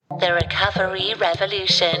The Recovery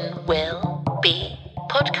Revolution will be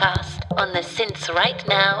podcast on the Since Right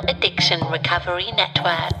Now Addiction Recovery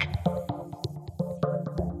Network.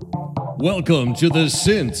 Welcome to the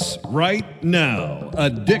Since Right Now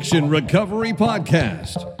Addiction Recovery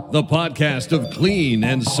Podcast, the podcast of clean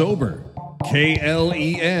and sober,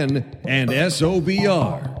 KLEN and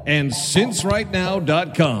SOBR, and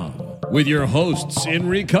sincerightnow.com, with your hosts in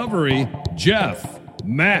recovery, Jeff,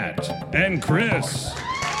 Matt, and Chris.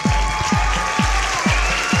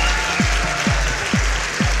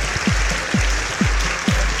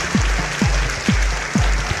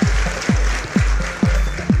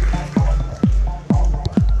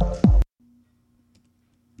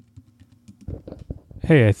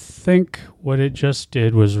 Hey, I think what it just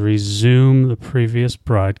did was resume the previous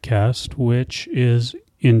broadcast, which is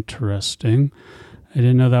interesting. I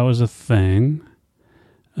didn't know that was a thing.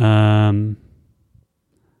 I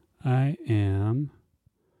am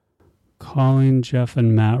calling Jeff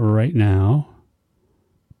and Matt right now.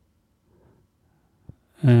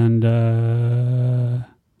 And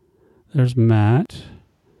there's Matt.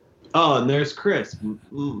 Oh, and there's Chris.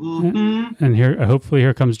 And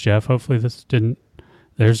here comes Jeff. Hopefully this didn't...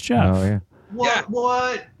 There's Jeff. Oh, yeah.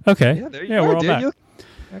 What? Okay. Yeah, there you yeah, go, we're all dude. back.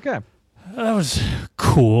 Okay. That was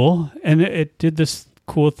cool. And it did this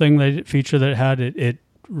cool thing feature that had it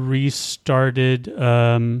restarted.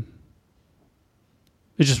 I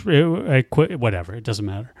quit. Whatever. It doesn't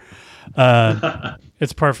matter.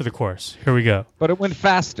 It's par for the course. Here we go. But it went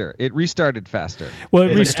faster. It restarted faster. Well,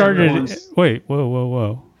 it And restarted. everyone's- Wait. Whoa.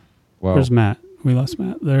 Whoa. Where's Matt? We lost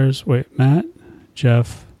Matt. Matt,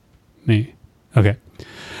 Jeff, me. Okay.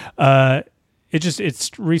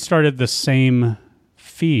 It's restarted the same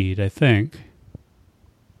feed, I think.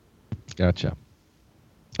 Gotcha.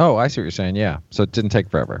 Oh, I see what you're saying. Yeah. So it didn't take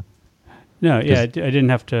forever. No, yeah, I didn't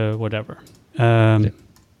have to, whatever.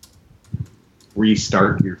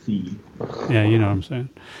 Restart your feed. Yeah, you know what I'm saying.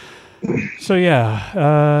 So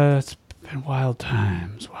yeah, it's been wild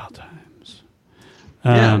times.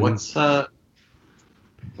 Yeah, let's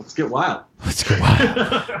get wild. Let's get wild.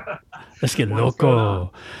 Let's get What's going on?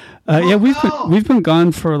 loco. Yeah, we've been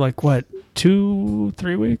gone for like what,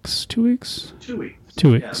 2-3 weeks? 2 weeks? 2 weeks.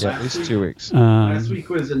 2 weeks. Yeah, at least 2 weeks. Last week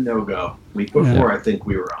was a no-go. Week before, I think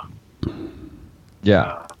we were on.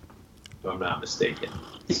 Yeah. If I'm not mistaken.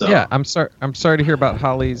 So, Yeah, I'm sorry to hear about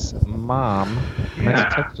Holly's mom. I meant to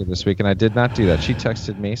text her this week, and I did not do that. She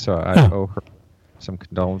texted me, so I owe her some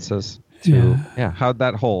condolences. How'd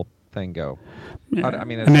that whole thing go? Yeah. As I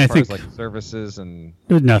far think as like services and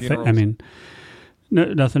nothing. funerals? I mean,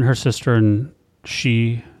 nothing. Her sister and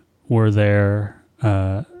she were there.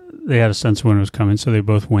 They had a sense of when it was coming, so they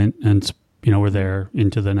both went and were there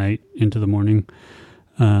into the night, into the morning.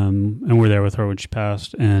 And we're there with her when she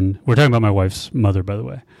passed. And we're talking about my wife's mother, by the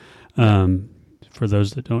way, for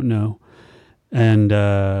those that don't know. And,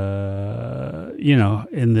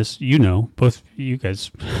 in this, both you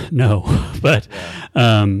guys know, but,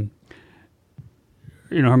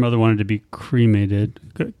 her mother wanted to be cremated.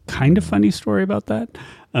 Kind of funny story about that.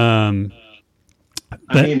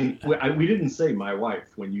 we didn't say my wife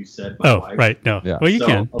when you said my wife. Oh, right. No. Yeah. Well, you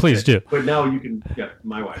can. Please do. But now you can get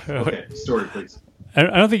my wife. Okay, story, please. I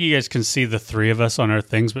don't think you guys can see the three of us on our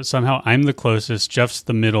things, but somehow I'm the closest, Jeff's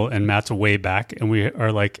the middle, and Matt's way back, and we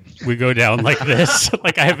are we go down like this.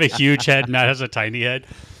 Like I have a huge head, Matt has a tiny head.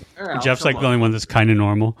 Right, Jeff's the only one that's kind of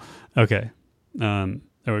normal. Okay. There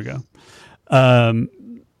we go.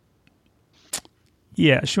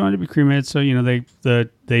 Yeah, she wanted to be cremated, so they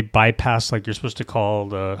bypassed, like you're supposed to call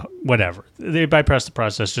the whatever. They bypassed the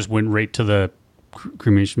process, just went right to the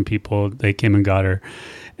cremation people. They came and got her,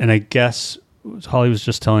 and I guess Holly was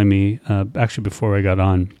just telling me, actually before I got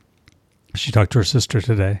on, she talked to her sister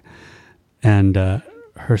today, and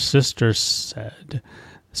her sister said,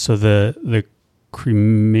 so the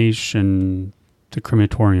crematorium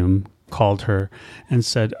called her and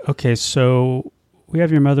said, okay, so we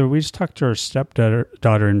have your mother. We just talked to her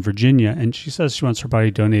stepdaughter in Virginia, and she says she wants her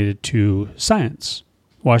body donated to Science,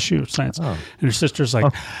 WashU Science. Oh. And her sister's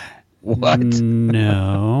like, what?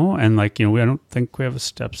 No. And I don't think we have a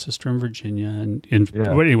stepsister in Virginia. And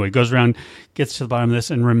anyway, goes around, gets to the bottom of this,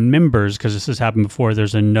 and remembers, because this has happened before,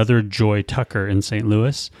 there's another Joy Tucker in St.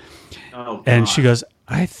 Louis. Oh, God. And she goes,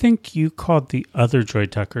 I think you called the other Joy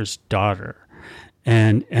Tucker's daughter.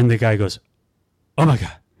 And the guy goes, oh my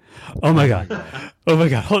God. Oh my God.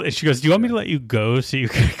 Hold it. She goes, do you want me to let you go so you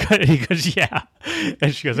can cut it? He goes, yeah.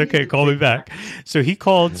 And she goes, okay, call me back. So he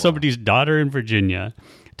called somebody's daughter in Virginia,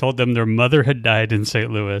 told them their mother had died in St.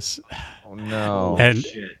 Louis. Oh, no. And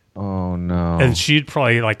shit. Oh no. And she'd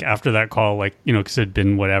probably, like, after that call, like, you know, because it had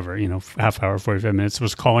been whatever, you know, half hour, 45 minutes,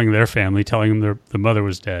 was calling their family, telling them the mother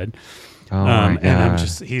was dead. Oh my God. And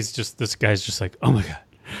this guy's just like, oh my God.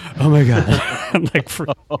 Oh my God. I'm like,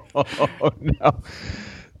 Oh no.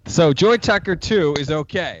 So Joy Tucker 2 is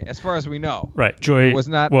okay, as far as we know. Right. Joy It was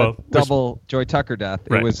not a double Joy Tucker death.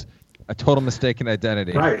 Right. It was a total mistaken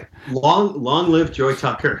identity. Right. Long live Joy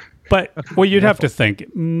Tucker. But well, you'd have to think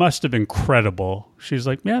it must have been credible. She's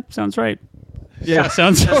like, yeah, sounds right. Yeah.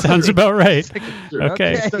 sounds about right.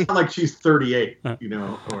 Okay. It's not like she's 38, you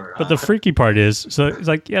know. Or, But the freaky part is, so it's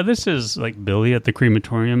like, yeah, this is like Billy at the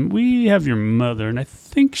crematorium. We have your mother, and I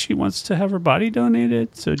think she wants to have her body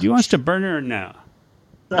donated. So do you want us to burn her now?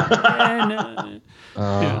 Yeah,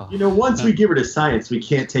 no. you know, once we give her to science, we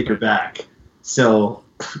can't take her back. So,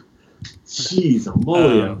 jeez,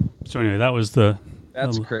 So anyway, that was the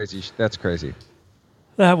That's crazy. That's crazy.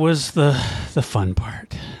 That was the fun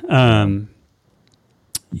part.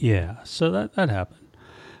 Yeah, so that happened.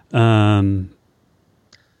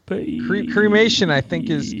 But Cremation, I think,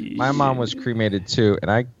 is my mom was cremated too, and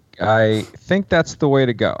I think that's the way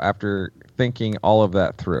to go. After thinking all of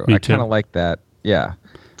that through, Me I too. kind of like that. Yeah,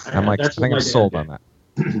 I'm like, I That's what think my I'm dad sold did. on that.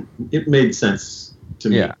 It made sense to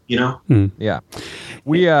me, Yeah. you know? Yeah,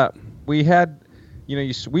 we had, you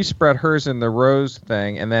know, we spread hers in the rose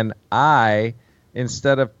thing, and then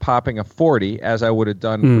instead of popping a 40 as I would have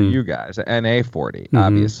done for you guys, an A40,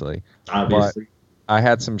 obviously, Obviously. but I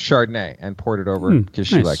had some Chardonnay and poured it over because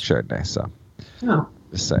she nice. liked Chardonnay. So Oh.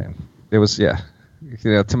 just saying, it was you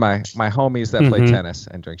know, to my homies that play tennis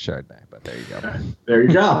and drink Chardonnay. But there you go. There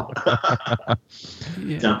you go.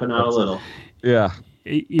 Yeah. Dumping out a little. Yeah.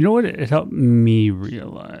 You know what? It helped me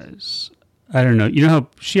realize. I don't know. You know how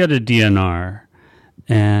she had a DNR,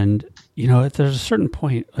 and you know, there's a certain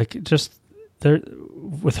point, like just there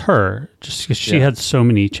with her, just because she had so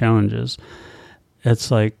many challenges.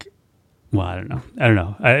 It's like, well, I don't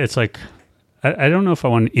know. It's like, I don't know if I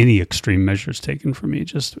want any extreme measures taken for me.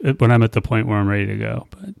 Just when I'm at the point where I'm ready to go.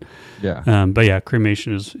 But yeah,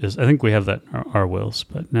 cremation is. I think we have that in our wills.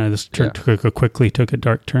 But no, this quickly took a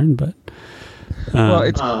dark turn. But well,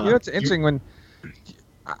 it's it's interesting when,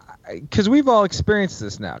 because we've all experienced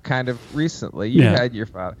this now, kind of recently. You had your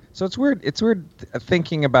father, so it's weird. It's weird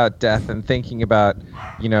thinking about death and thinking about,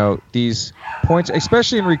 you know, these points,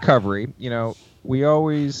 especially in recovery. You know, we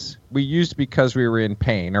used because we were in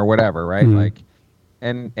pain or whatever, right? Like,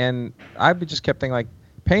 and I just kept thinking, like,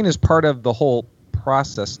 pain is part of the whole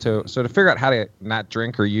process to figure out how to not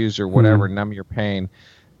drink or use or whatever, numb your pain.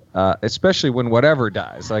 Especially when whatever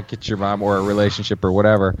dies, like it's your mom or a relationship or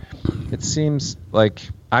whatever. It seems like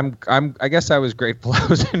I guess I was grateful I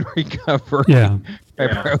was in recovery. Yeah.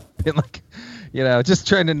 I've been like, you know, just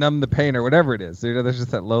trying to numb the pain or whatever it is. You know, there's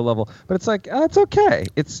just that low level. But it's like, it's okay.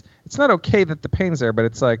 It's not okay that the pain's there, but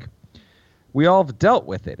it's like we all have dealt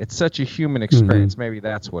with it. It's such a human experience. Maybe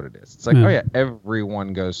that's what it is. It's like, oh yeah,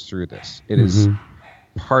 everyone goes through this. It is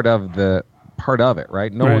part of it,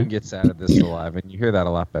 right? No one gets out of this alive, and you hear that a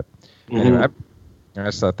lot. But anyway, I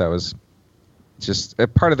just thought that was just a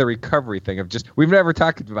part of the recovery thing of just, we've never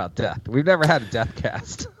talked about death. We've never had a death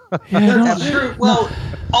cast. That's true. Well,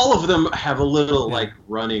 all of them have a little like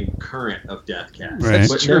running current of death cast, Right.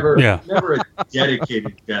 but true. never a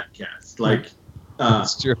dedicated death cast. Like,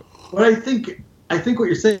 That's true. but I think what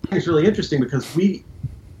you're saying is really interesting because we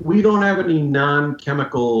don't have any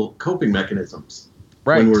non-chemical coping mechanisms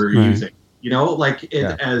when we're using. You know, like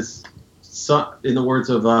as in the words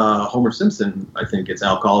of Homer Simpson, I think it's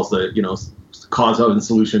alcohol's the, you know, cause of and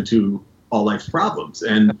solution to all life's problems,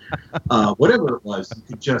 and whatever it was, you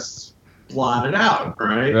could just blot it out,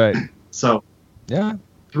 right? Right. So Yeah.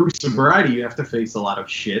 through sobriety, you have to face a lot of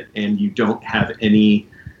shit, and you don't have any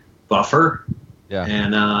buffer. Yeah.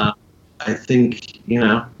 And I think, you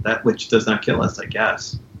know, that which does not kill us, I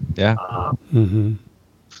guess. Yeah.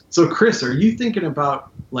 So, Chris, are you thinking about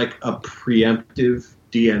like a preemptive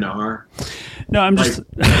DNR? No, I'm just.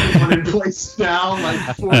 Like, one in place now,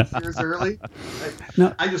 like 4 years early?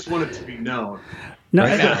 No. I just want it to be known. No,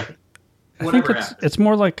 Right now. I think Whatever happens. it's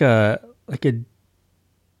more like a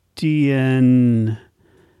DN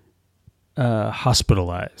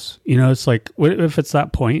hospitalize. You know, it's like, what if it's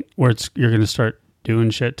that point where you're going to start doing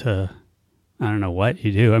shit to, I don't know what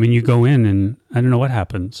you do. I mean, you go in and I don't know what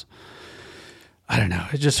happens. I don't know.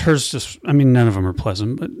 It just hers. I mean, none of them are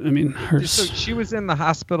pleasant, but I mean, hers. So she was in the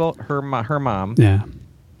hospital, her mom. Yeah.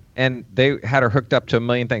 And they had her hooked up to a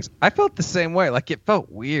million things. I felt the same way. Like, it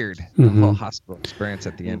felt weird. The whole hospital experience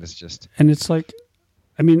at the end is just. And it's like,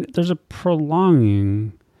 I mean, there's a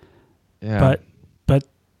prolonging, Yeah. but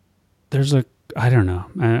there's a I don't know.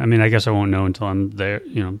 I mean, I guess I won't know until I'm there,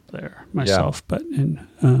 there myself. Yeah.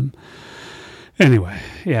 But anyway,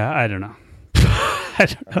 yeah, I don't know. I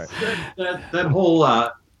don't know. That whole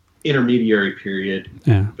intermediary period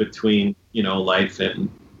between life and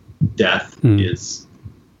death is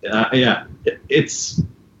it's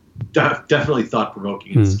definitely thought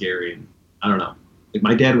provoking and scary. And I don't know. Like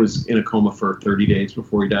my dad was in a coma for 30 days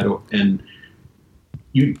before he died, and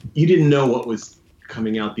you didn't know what was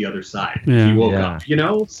coming out the other side. He woke up,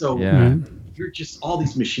 So you're just, all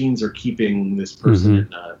these machines are keeping this person in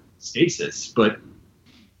stasis, but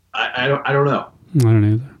I don't know. I don't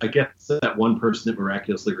either. I guess that one person that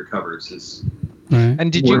miraculously recovers is. Right.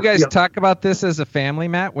 And did you guys talk about this as a family,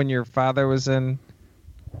 Matt, when your father was in?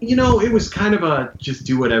 It was kind of a just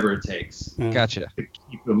do whatever it takes. Gotcha. To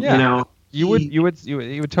keep him, You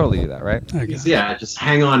would totally do that, right? Yeah, just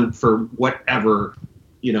hang on for whatever.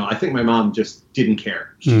 I think my mom just didn't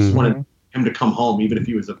care. She just wanted him to come home, even if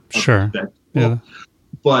he was a vegetable. Yeah.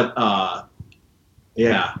 But but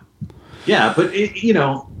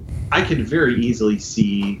I could very easily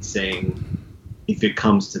see saying, if it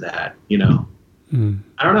comes to that, I don't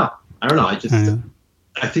know.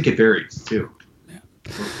 I think it varies too.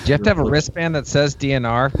 Do you have to have a wristband that says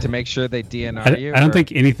DNR to make sure they DNR you? I don't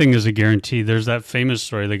think anything is a guarantee. There's that famous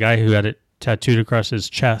story, the guy who had it tattooed across his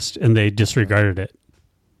chest and they disregarded it.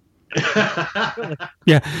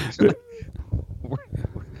 Yeah.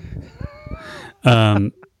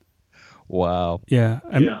 Wow. Yeah.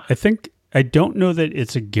 I don't know that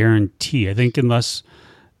it's a guarantee. I think unless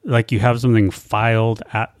like you have something filed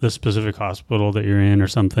at the specific hospital that you're in or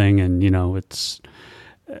something, and it's,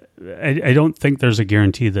 I don't think there's a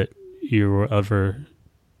guarantee that you will ever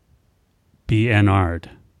be NR'd.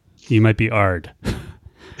 You might be R'd.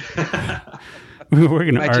 We're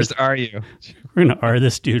gonna just R you. We're gonna R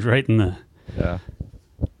this dude right in the. Yeah.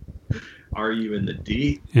 R you in the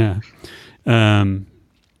D. Yeah.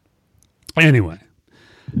 Anyway.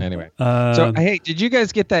 So hey, did you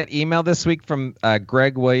guys get that email this week from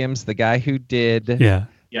Greg Williams, the guy who did? Yeah.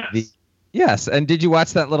 Yes. And did you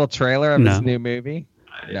watch that little trailer of his new movie?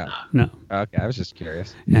 I did not. No. Okay, I was just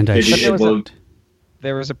curious. And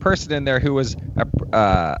there was a person in there who was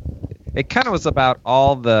it kind of was about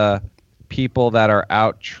all the people that are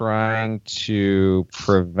out trying to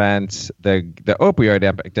prevent the opioid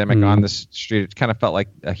epidemic on the street. It kind of felt like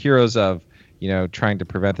heroes of trying to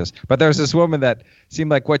prevent this. But there was this woman that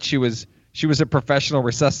seemed like what she was a professional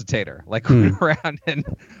resuscitator, like went around and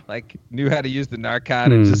like knew how to use the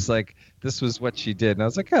Narcan and just like this was what she did. And I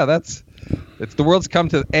was like, oh, it's the world's come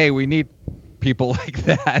to, we need people like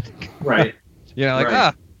that. Right.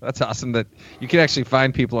 That's awesome that you can actually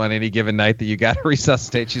find people on any given night that you got to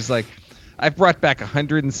resuscitate. She's like, I've brought back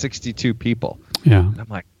 162 people. Yeah. And I'm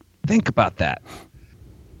like, think about that.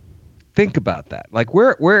 Like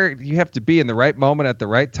where you have to be in the right moment at the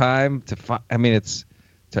right time to find. I mean, it's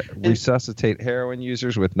to resuscitate heroin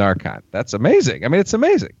users with Narcan. That's amazing. I mean, it's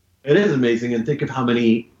amazing. It is amazing. And think of how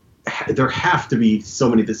many, there have to be so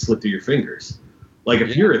many that slip through your fingers. Like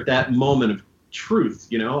if you're at that moment of truth,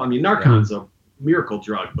 I mean, Narcan's a miracle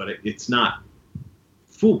drug, but it's not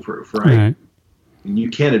foolproof, right? And you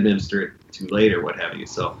can't administer it too late or what have you.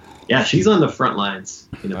 So yeah, she's on the front lines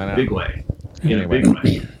in a big way. In a big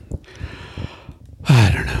way.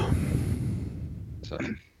 I don't know. So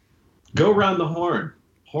go around the horn.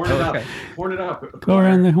 Horn it up. Horn it up. Go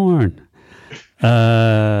around the horn.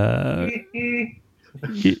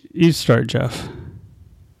 You start, Jeff.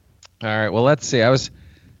 All right. Well, let's see. I was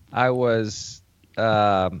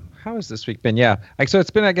how has this week been? Yeah. So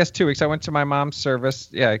it's been, I guess, 2 weeks. I went to my mom's service.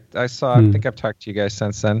 Yeah. I saw, I think I've talked to you guys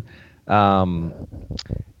since then.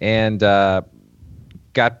 And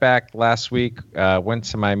got back last week, went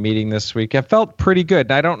to my meeting this week. I felt pretty good.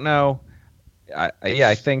 And I don't know.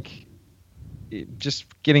 I think just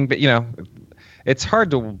getting, it's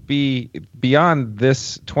hard to be beyond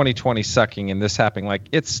this 2020 sucking and this happening. Like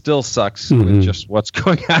it still sucks with just what's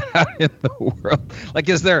going on out in the world. Like,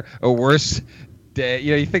 is there a worse day?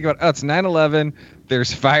 You think about, it's 9/11.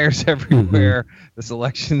 There's fires everywhere. This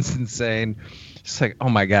election's insane. It's like, oh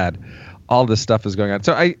my God, all this stuff is going on.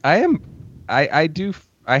 So I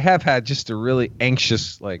have had just a really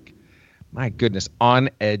anxious, like, my goodness, on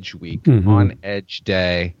edge week, on edge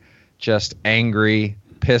day, just angry,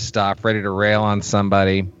 pissed off, ready to rail on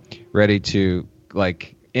somebody, ready to,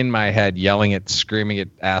 like, in my head, yelling at, screaming at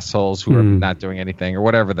assholes who are not doing anything or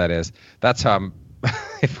whatever that is. That's how I'm,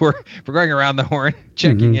 if we're going around the horn,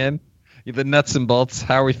 checking in, the nuts and bolts,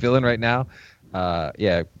 how are we feeling right now?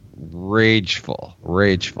 Rageful.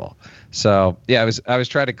 So yeah, I was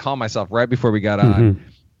trying to calm myself right before we got on.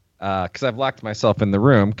 because I've locked myself in the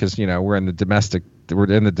room because we're in the domestic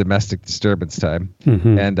disturbance time,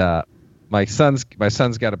 and my son's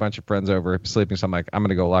got a bunch of friends over sleeping, so I'm like, I'm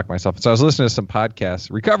gonna go lock myself. So I was listening to some podcasts,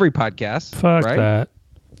 recovery podcasts. Fuck right? that.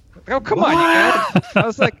 Oh, come on, you guys. I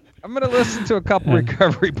was like, I'm gonna listen to a couple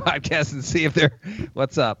recovery podcasts and see if they're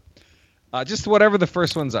what's up. Just whatever the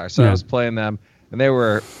first ones are. So I was playing them, and they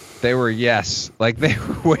were yes, like they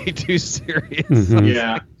were way too serious.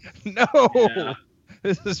 Yeah. Like, no,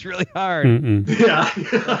 this is really hard. Yeah.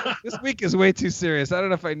 This week is way too serious. I don't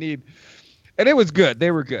know if I need. And it was good.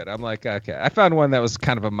 They were good. I'm like, okay. I found one that was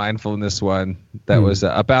kind of a mindfulness one that was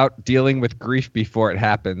about dealing with grief before it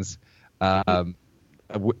happens. A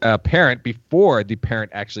parent, before the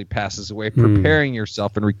parent actually passes away, preparing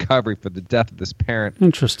yourself in recovery for the death of this parent.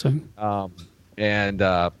 Interesting.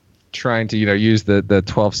 And trying to use the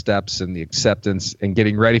 12 steps and the acceptance and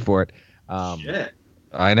getting ready for it. Shit.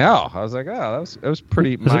 I know. I was like, oh, it was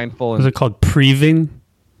pretty mindful. Was it called Preeving?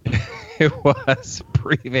 It was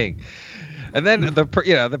Preeving. And then the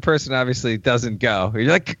person obviously doesn't go.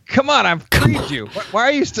 You're like, come on, I've freed you. Why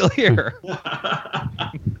are you still here?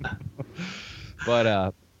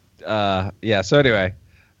 But yeah. So anyway,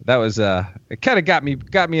 that was it. Kind of got me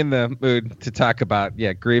in the mood to talk about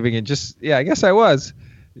grieving and I guess I was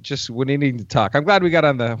just needing to talk. I'm glad we got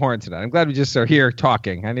on the horn tonight. I'm glad we just are here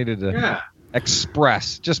talking. I needed to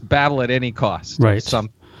express, just battle at any cost. Right.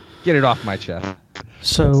 Get it off my chest.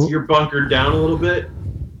 So you're bunkered down a little bit.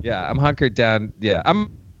 Yeah, I'm hunkered down. Yeah,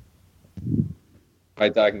 I'm. My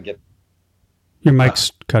dog can get. Your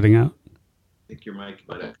mic's cutting out. I think your mic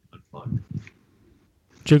might have unplugged.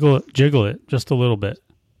 Jiggle it just a little bit.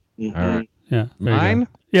 Mm-hmm. All right. Yeah. Mine?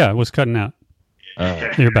 Yeah, it was cutting out. Oh.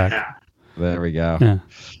 You're back. There we go. Yeah.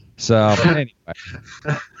 So anyway.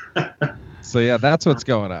 So yeah, that's what's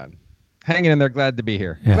going on. Hanging in there, glad to be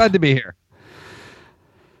here. Yeah. Glad to be here.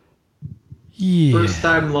 Yeah. First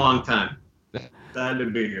time, long time. Glad to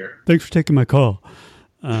be here. Thanks for taking my call.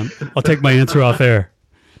 I'll take my answer off air.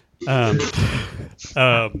 Yeah,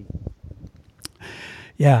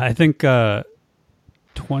 I think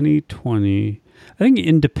 2020, I think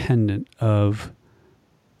independent of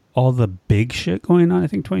all the big shit going on, I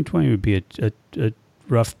think 2020 would be a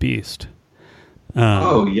rough beast.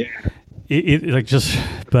 Oh, yeah. Yeah,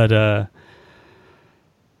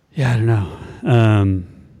 I don't know.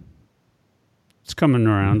 It's coming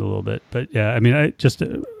around a little bit, but yeah, I mean, I just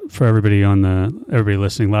for everybody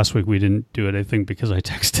listening, last week we didn't do it, I think, because I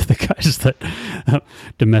texted the guys that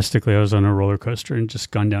domestically I was on a roller coaster and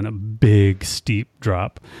just gone down a big steep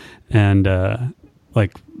drop, and I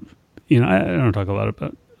don't talk a lot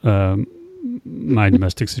about my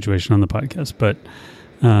domestic situation on the podcast, but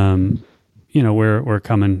we're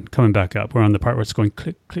coming back up. We're on the part where it's going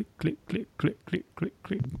click, click, click, click, click, click, click,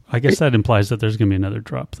 click. I guess that implies that there's going to be another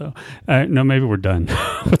drop, though. No, maybe we're done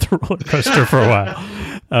with the roller coaster for a while.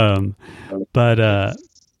 But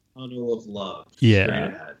tunnel of love.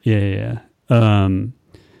 Yeah.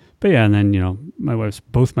 But yeah, and then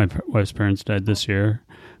both my wife's parents died this year,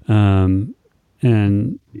 and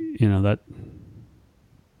that,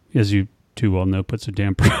 as you too well know, puts a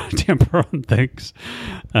damper on things.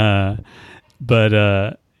 But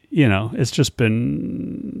it's just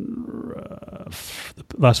been rough.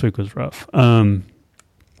 Last week was rough.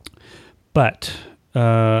 But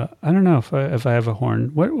I don't know if I have a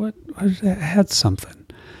horn. What I had something.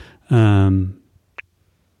 But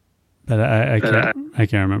I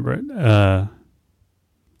can't remember it.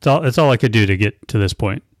 It's all I could do to get to this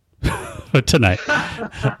point tonight.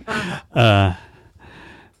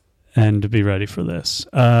 And to be ready for this.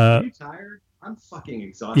 Are you tired? I'm fucking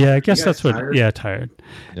exhausted. Yeah, I guess that's what. Tired? Yeah, tired.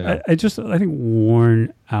 Yeah. I think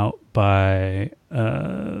worn out by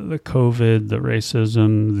the COVID, the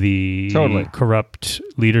racism, the corrupt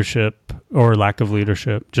leadership or lack of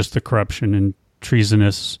leadership, just the corruption and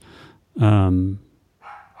treasonous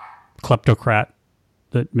kleptocrat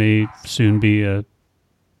that may soon be a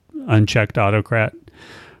unchecked autocrat.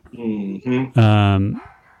 Mm-hmm.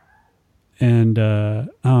 And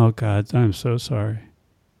oh God, I'm so sorry.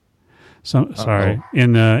 Sorry.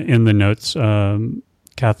 In the notes,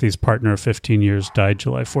 Kathy's partner of 15 years died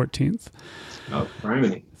July 14th. Oh,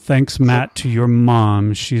 criminy. Thanks, Matt, to your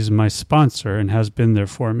mom. She's my sponsor and has been there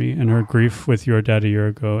for me. And her grief with your dad a year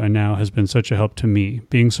ago and now has been such a help to me.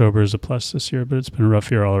 Being sober is a plus this year, but it's been a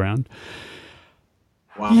rough year all around.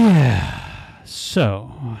 Wow. Yeah.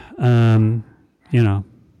 So,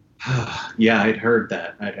 Yeah, I'd heard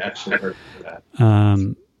that. I'd actually heard that.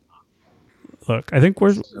 Look, I think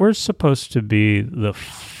we're supposed to be the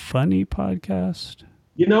funny podcast.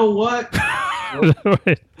 You know what?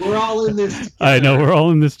 We're all in this together. I know, we're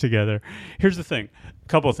all in this together. Here's the thing. A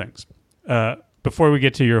couple of things. Before we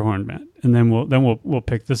get to your horn, Matt, and then we'll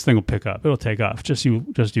pick, this thing will pick up. It'll take off. Just you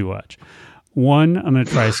watch. One, I'm going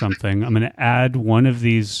to try something. I'm going to add one of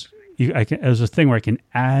these. There's a thing where I can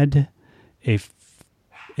add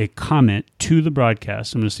a comment to the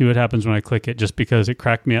broadcast. I'm going to see what happens when I click it, just because it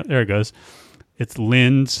cracked me up. There it goes. It's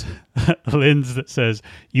Lynn's that says,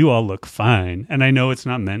 "You all look fine." And I know it's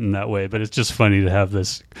not meant in that way, but it's just funny to have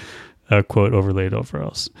this quote overlaid over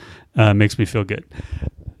us. Makes me feel good.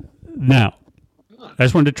 Now, I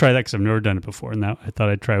just wanted to try that because I've never done it before, and I thought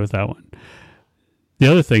I'd try with that one. The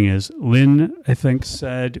other thing is, Lynn, I think,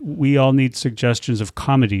 said we all need suggestions of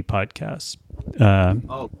comedy podcasts.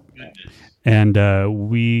 Goodness. And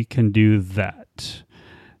we can do that.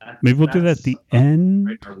 Maybe we'll do that at the end.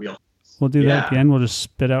 Right in our wheel. We'll do that at the end. We'll just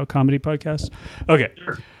spit out comedy podcasts. Okay.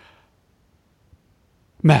 Sure.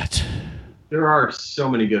 Matt. There are so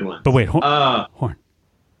many good ones. But wait, horn.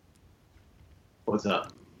 What's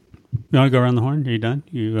up? You want to go around the horn? Are you done?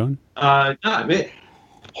 You going?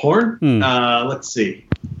 Horn? Let's see.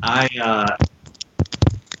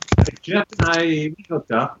 Jeff and I, we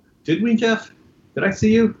hooked up. Did we, Jeff? Did I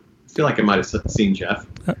see you? I feel like I might have seen Jeff.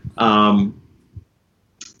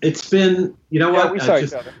 It's been, you know what? We saw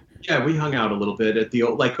each other. Yeah, we hung out a little bit at the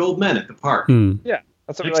old men at the park. Yeah,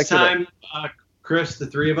 that's what Next we like time, Chris, the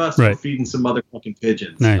three of us, Right. are feeding some motherfucking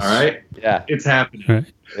pigeons. Nice. All right? Yeah. It's happening. Right.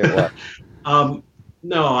 It was.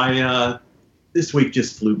 No, this week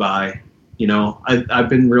just flew by. You know, I've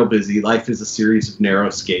been real busy. Life is a series of narrow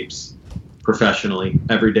escapes professionally.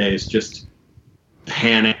 Every day is just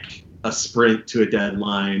panic, a sprint to a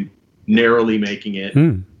deadline, narrowly making it,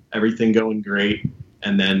 everything going great,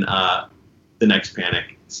 and then the next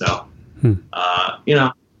panic. So, you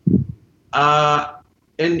know,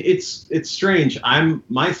 and it's strange.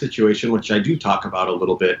 My situation, which I do talk about a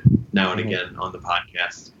little bit now and again on the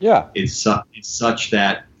podcast, is such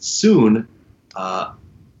that soon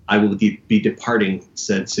I will be departing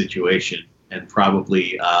said situation and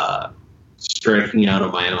probably striking out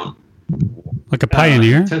on my own. Like a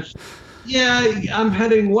pioneer? Yeah, I'm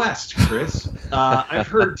heading west, Chris. I've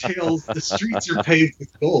heard tales the streets are paved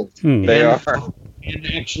with gold. They are. And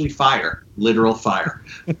actually fire, literal fire,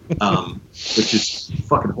 which is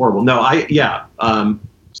fucking horrible. No,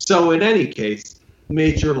 so in any case,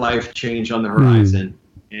 major life change on the horizon.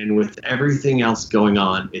 And with everything else going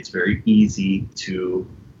on, it's very easy to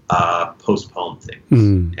postpone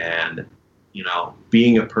things. And, you know,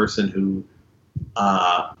 being a person who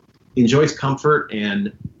enjoys comfort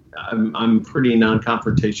and I'm pretty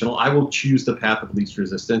non-confrontational, I will choose the path of least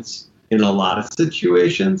resistance in a lot of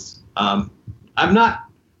situations. I'm not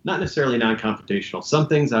necessarily non-confrontational. Some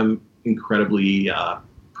things I'm incredibly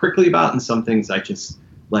prickly about, and some things I just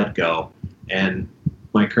let go. And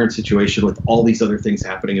my current situation with all these other things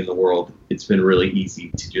happening in the world, it's been really easy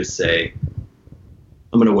to just say,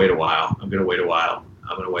 I'm going to wait a while. I'm going to wait a while.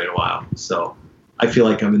 I'm going to wait a while. So I feel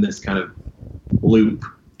like I'm in this kind of loop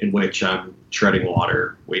in which I'm treading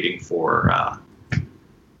water, waiting for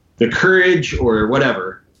the courage or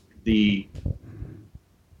whatever, the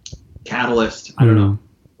catalyst, I don't know,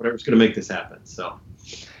 whatever's going to make this happen. So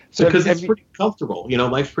because it's pretty comfortable, you know,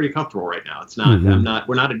 life's pretty comfortable right now. It's not,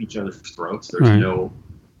 we're not at each other's throats. There's no,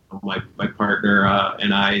 my partner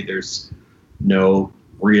and I, there's no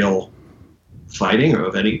real fighting or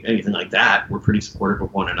of anything like that. We're pretty supportive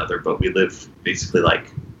of one another, but we live basically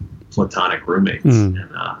like platonic roommates. And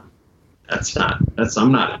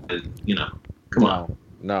I'm not, you know, come on.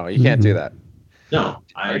 No, you can't do that. No.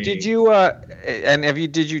 Did you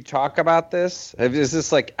did you talk about this? Is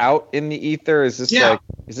this like out in the ether? Is this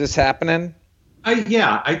is this happening? I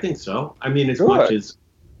think so. I mean, much as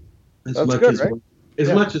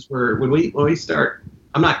when we start,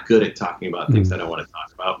 I'm not good at talking about things I don't want to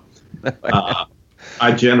talk about.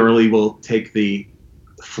 I generally will take the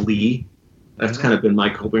flee. That's kind of been my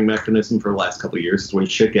coping mechanism for the last couple of years. Is when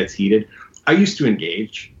shit gets heated, I used to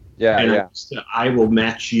engage. I will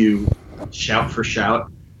match you shout for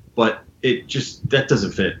shout, but that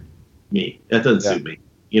doesn't fit me. That doesn't suit me.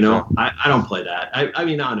 You know, I don't play that. I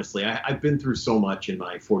mean, honestly, I've been through so much in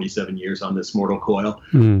my 47 years on this mortal coil.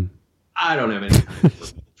 I don't have any time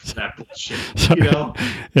for that bullshit. You know?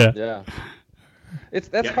 Yeah.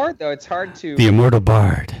 That's hard though. It's hard to the immortal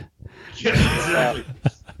bard. Yeah, exactly.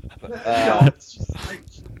 It's just like,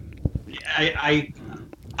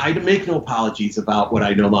 I make no apologies about what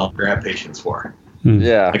I no longer have patience for.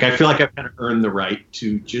 Yeah. Like, I feel like I've kind of earned the right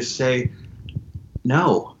to just say,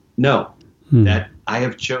 no, that I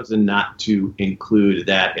have chosen not to include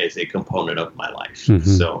that as a component of my life.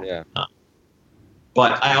 So,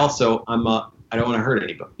 but I also, I'm a I don't want to hurt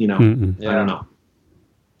anybody. You know, I don't know.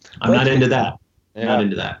 I'm not into that. Yeah. Not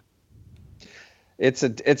into that. It's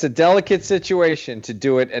a delicate situation to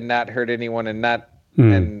do it and not hurt anyone and not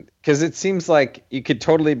and because it seems like you could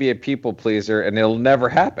totally be a people pleaser and it'll never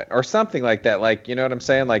happen or something like that. Like, you know what I'm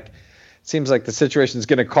saying? Like, it seems like the situation is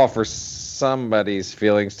going to call for somebody's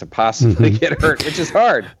feelings to possibly get hurt, which is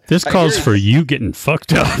hard. This calls for you getting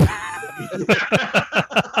fucked up.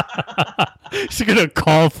 She's going to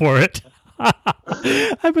call for it.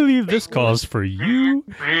 I believe this calls for you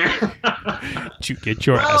to get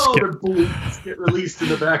your ass kicked. The bullets get released in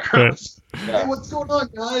the background. Hey, what's going on,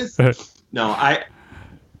 guys? No,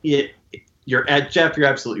 you're Jeff. You're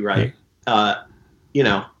absolutely right. You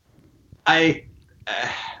know, I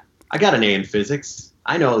got an A in physics.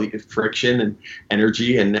 I know friction and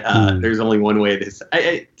energy, and there's only one way this.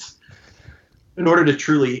 In order to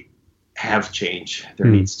truly have change, there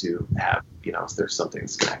needs to have, you know, there's something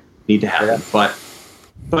that's going to need to happen.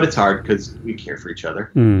 But it's hard because we care for each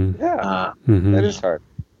other. That is hard.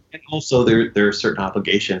 And also, there are certain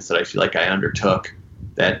obligations that I feel like I undertook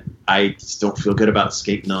that I just don't feel good about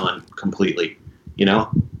skating on completely. You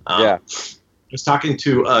know? I was talking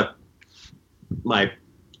to my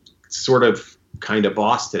sort of kind of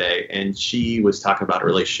boss today, and she was talking about a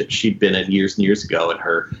relationship she'd been in years and years ago, and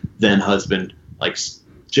her then husband, like,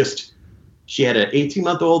 just, she had an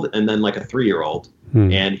 18-month-old and then like a 3-year-old,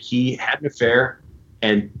 and he had an affair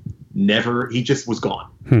and he just was gone,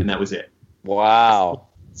 and that was it. Wow.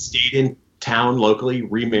 Stayed in town locally,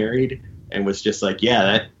 remarried, and was just like,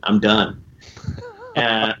 I'm done.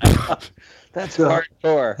 That's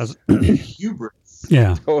hardcore. Hubris.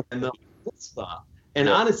 Yeah. And the stuff. And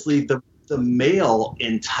honestly, the male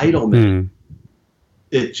entitlement,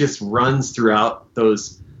 it just runs throughout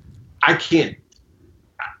those. I can't.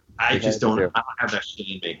 I just don't. I don't have that shit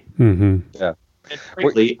in me. Yeah. And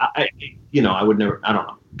frankly, I would never. I don't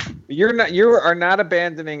know. You are not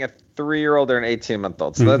abandoning a 3-year-old or an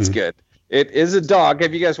 18-month-old, so that's good. It is a dog.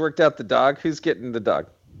 Have you guys worked out the dog? Who's getting the dog?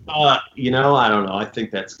 I don't know. I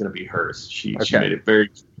think that's going to be hers. She made it very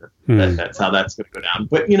clear that that's how that's going to go down.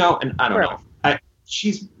 But and I don't know.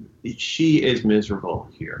 She is miserable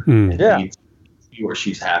here. And needs to be where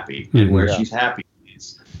she's happy, and where she's happy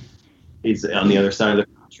is on the other side of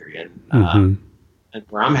the country, and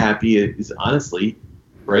where I'm happy is honestly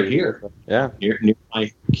right here. Near my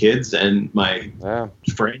kids and my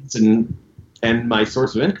friends and my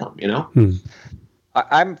source of income. You know.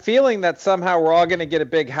 I'm feeling that somehow we're all going to get a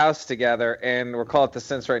big house together, and we'll call it the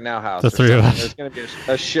Since Right Now house. The three of us. There's going to be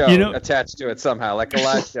a show attached to it somehow, like a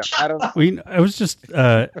live show. I don't know. I was just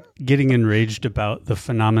getting enraged about the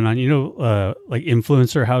phenomenon. You know, like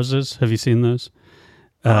influencer houses. Have you seen those?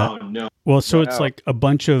 Oh no. Well, so it's like a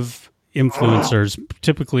bunch of influencers,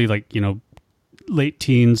 typically like, you know, late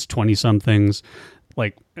teens, 20-somethings,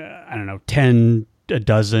 like I don't know, 10, a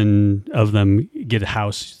dozen of them get a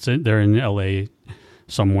house. They're in LA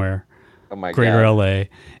somewhere, greater LA,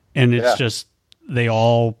 and it's just they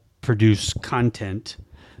all produce content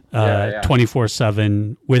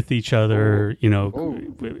 24/7 with each other, you know,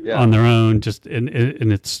 on their own, just and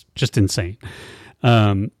it's just insane.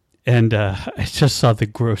 And I just saw the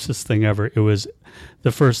grossest thing ever. It was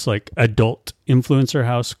the first like adult influencer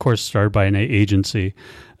house, of course, started by an agency.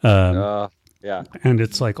 And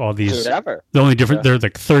it's like all these. The only different, they're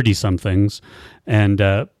like 30-somethings,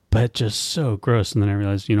 and but just so gross. And then I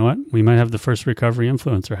realized, you know what? We might have the first recovery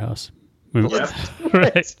influencer house.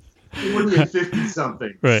 Right. You wouldn't be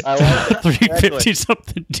 50-something. Right. I love it.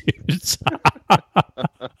 350-something dudes.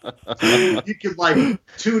 You could like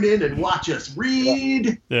tune in and watch us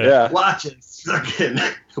read. Watch us fucking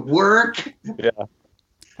work. Yeah.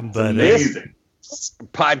 But amazing.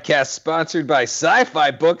 Podcast sponsored by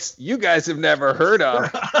Sci-Fi Books you guys have never heard of.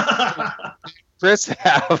 Chris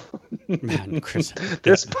have. Man, Chris.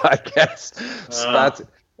 This podcast sponsored.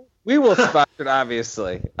 We will sponsor it,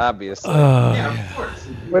 obviously. Yeah, of course.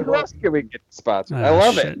 What else can we get sponsored? I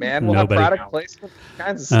love it, man. We'll have product placement,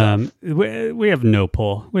 kinds of stuff. We have no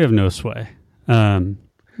pull. We have no sway.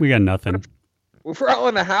 We got nothing. We're all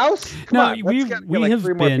in a house? Come on, we have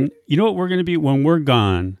been. You know what we're going to be when we're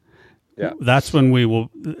gone? Yeah, that's when we'll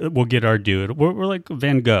get our due. We're like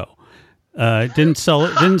Van Gogh. Didn't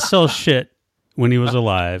sell shit when he was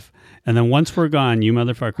alive, and then once we're gone, you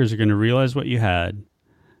motherfuckers are going to realize what you had.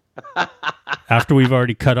 After we've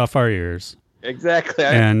already cut off our ears. Exactly.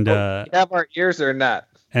 And have our ears or not.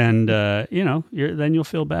 And you know, then you'll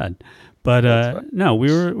feel bad. But no,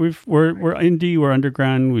 we're indie, we're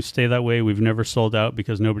underground, we stay that way. We've never sold out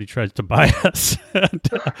because nobody tries to buy us.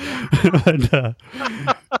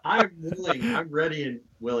 I'm ready and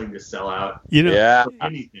willing to sell out. For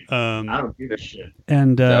anything. I don't give a shit.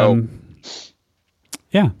 And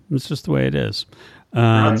yeah, it's just the way it is.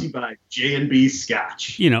 Brought to you by J&B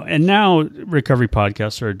Scotch. And now recovery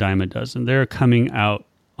podcasts are a dime a dozen. They're coming out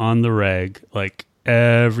on the reg, like.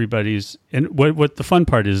 Everybody's, and what the fun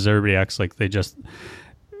part is everybody acts like they just,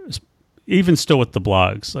 even still with the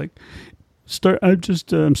blogs, like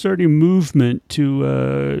I'm starting a movement to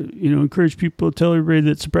encourage people, tell everybody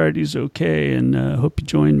that sobriety is okay, and hope you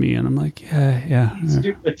join me. And I'm like, yeah.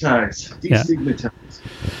 Destigmatize.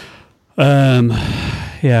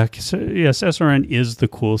 Yeah. So, yes, SRN is the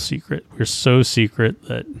cool secret. We're so secret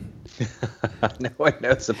that. No one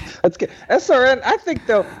knows them. That's good. SRN, I think,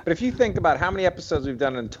 though, but if you think about how many episodes we've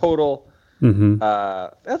done in total,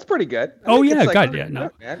 that's pretty good. Nobody's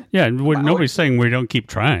saying we don't keep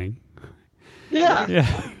trying.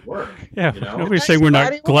 Work. Yeah. Nobody's saying we're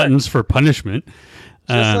not gluttons for punishment.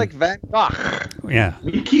 Just like Van Gogh. Yeah.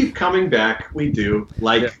 We keep coming back. We do.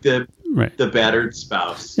 Like the battered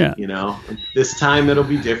spouse. Yeah. This time it'll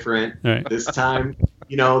be different. Right. This time,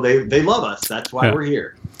 they love us. That's why we're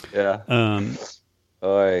here. Yeah. But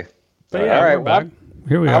all right. Well,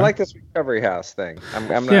 here we are. I like this recovery house thing.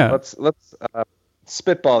 Let's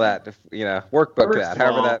spitball that. Workbook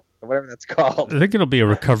that. Whatever that's called. I think it'll be a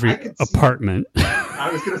recovery apartment. I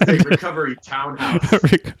was going to say recovery townhouse.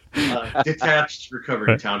 Detached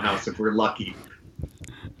recovery townhouse if we're lucky.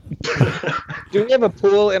 Do we have a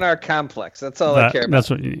pool in our complex? That's all I care about. That's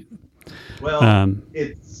what you need. Well,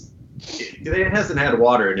 it hasn't had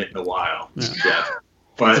water in it in a while, Jeff.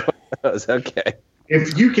 But okay.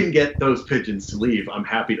 If you can get those pigeons to leave, I'm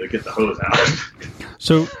happy to get the hose out.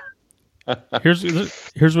 So here's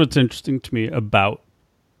what's interesting to me about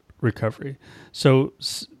recovery. So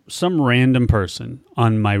some random person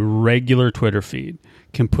on my regular Twitter feed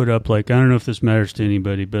can put up I don't know if this matters to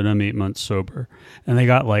anybody, but I'm 8 months sober, and they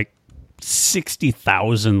got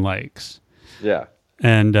 60,000 likes. Yeah,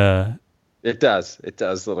 and it does,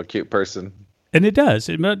 little cute person, and it does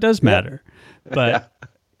matter, but.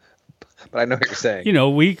 But I know what you're saying.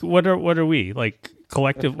 What are we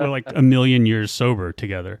collective? We're a million years sober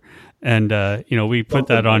together, and we put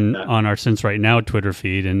that on our Since Right Now Twitter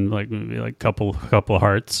feed, and maybe couple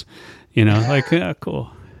hearts,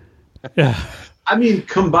 cool, yeah. I mean,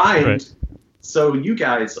 combined, right. So you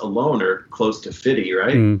guys alone are close to 50,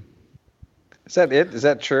 right? Mm. Is that it? Is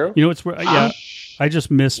that true? It's yeah. I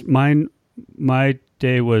just missed mine. My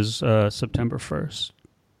day was September 1st.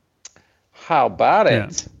 How about it? Yeah.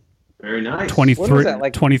 Very nice.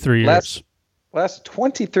 23 years. Last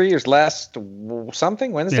 23 years. Last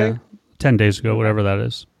something Wednesday? Yeah. 10 days ago, whatever that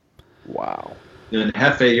is. Wow. And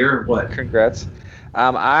Hefe, you're what? Congrats.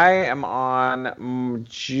 I am on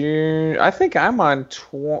June. I think I'm on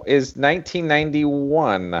is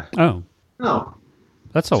 1991. Oh.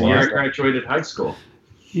 That's a lot. You graduated high school.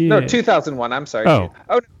 Yeah. No, 2001. I'm sorry. Oh.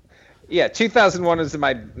 Yeah, 2001 is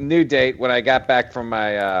my new date when I got back from my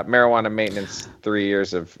marijuana maintenance 3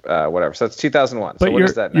 years of whatever. So that's 2001. But so what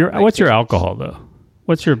is that now? What's your alcohol, though?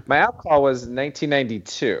 My alcohol was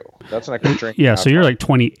 1992. That's when I quit drinking. Yeah, alcohol. so you're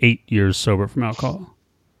 28 years sober from alcohol.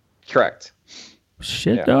 Correct.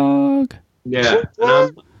 Shit, dog. Yeah,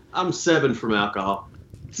 and I'm 7 from alcohol.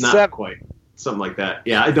 Not quite. Something like that.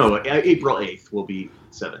 Yeah, I know. April 8th will be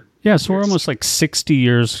 7. Yeah, so we're almost 60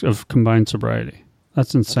 years of combined sobriety.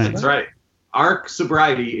 That's insane. That's right. Our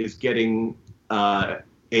sobriety is getting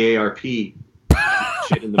AARP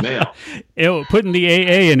shit in the mail. Putting the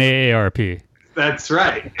AA in AARP. That's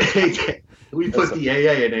right. We put the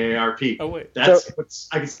AA in AARP. Oh, wait. I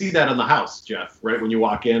can see that on the house, Jeff, right when you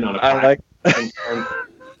walk in on a plaque.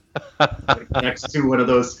 Next to one of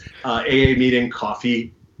those AA meeting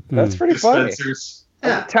coffee That's pretty dispensers.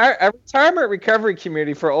 Funny. Yeah. A retirement recovery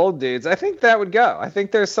community for old dudes. I think that would go. I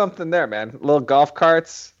think there's something there, man. Little golf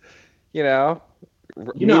carts, meetings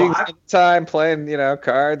time, playing,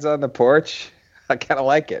 cards on the porch. I kind of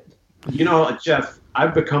like it. Jeff,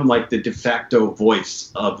 I've become the de facto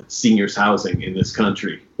voice of seniors housing in this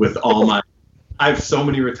country with all I have so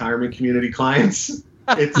many retirement community clients.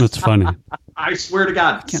 That's funny. I swear to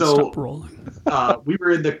God. I can't stop rolling. We were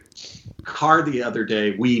in the car the other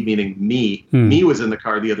day. We, meaning me. Me was in the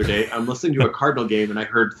car the other day. I'm listening to a Cardinal game, and I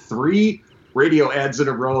heard 3 radio ads in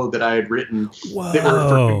a row that I had written that were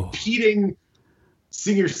for competing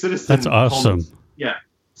senior citizens. That's awesome. Homes. Yeah.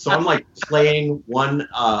 So I'm playing one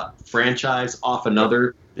franchise off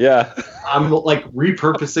another. Yeah. I'm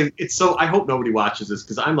repurposing. I hope nobody watches this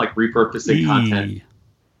because I'm repurposing content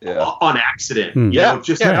on accident.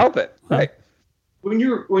 Just can't help it. Right. When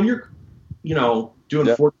you're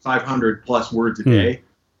doing 4,500 plus words a day,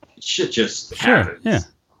 shit just happens. Yeah.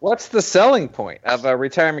 What's the selling point of a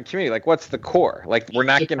retirement community? Like, what's the core? Like, we're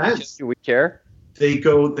not going to do we care? They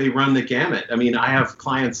run the gamut. I mean, I have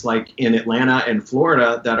clients like in Atlanta and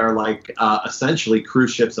Florida that are like essentially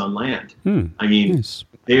cruise ships on land. I mean,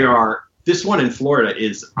 they are. This one in Florida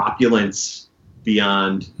is opulence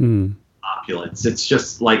beyond opulence. It's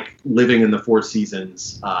just like living in the Four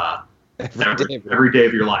Seasons every day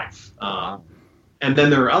of your life. And then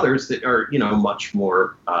there are others that are, much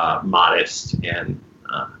more modest and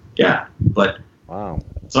But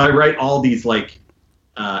so I write all these like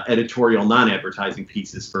editorial, non-advertising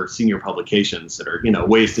pieces for senior publications that are,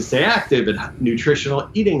 ways to stay active and nutritional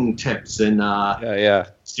eating tips and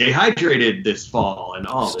stay hydrated this fall and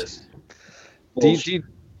all this.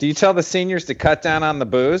 Do you tell the seniors to cut down on the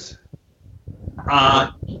booze?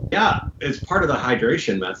 It's part of the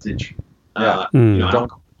hydration message.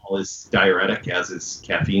 Alcohol is diuretic, as is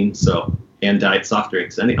caffeine. So, and diet soft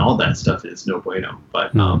drinks, all that stuff is no bueno.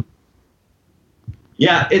 But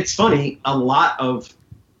it's funny. A lot of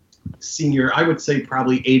senior, I would say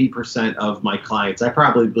probably 80% of my clients, I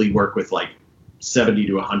probably work with like 70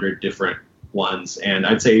 to 100 different ones, and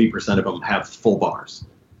I'd say 80% of them have full bars.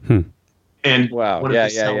 And one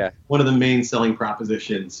of the main selling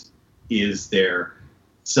propositions is their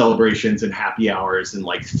celebrations and happy hours and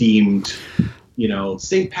like themed,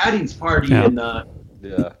 St. Patty's party in the,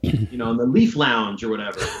 in the Leaf Lounge or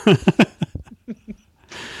whatever.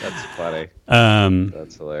 That's funny.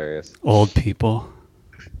 That's hilarious. Old people.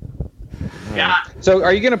 Yeah. So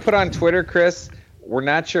are you going to put on Twitter, Chris? We're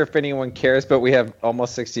not sure if anyone cares, but we have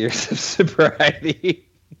almost 6 years of sobriety.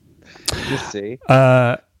 Just see.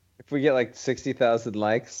 If we get like 60,000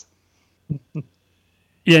 likes.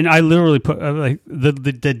 Yeah, and I literally put like the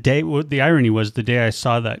day. The irony was the day I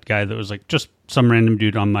saw that guy that was like just some random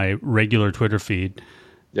dude on my regular Twitter feed.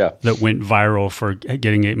 Yeah. That went viral for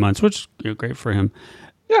getting 8 months, which great for him.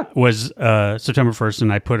 Yeah. Was September 1st,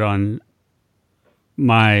 and I put on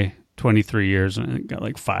my 23 years and it got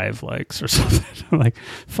like 5 likes or something. I'm like,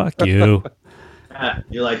 fuck you.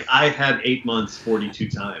 You're like, I had 8 months 42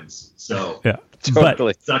 times. So yeah,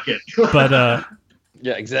 totally suck it. But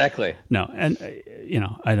yeah, exactly. No, and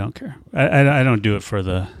I don't care. I don't do it for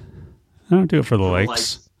the. I don't do it for the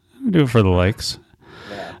likes. I don't do it for the likes.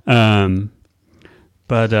 Yeah.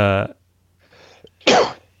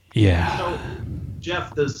 Yeah. So,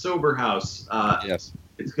 Jeff, the sober house. Yes.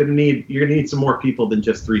 You're gonna need some more people than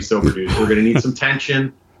just 3 sober dudes. We're gonna need some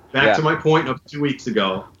tension. Back to my point of 2 weeks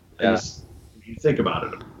ago. Yeah. If you think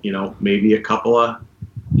about it, maybe a couple of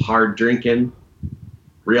hard drinking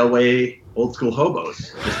railway old school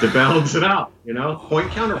hobos just to balance it out. Point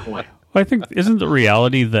counterpoint. Well, I think isn't the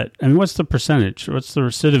reality that what's the percentage? What's the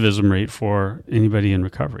recidivism rate for anybody in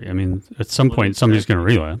recovery? I mean, at some point somebody's going to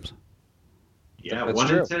relapse. Yeah, that's 1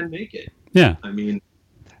 true. in 10 make it. Yeah. I mean,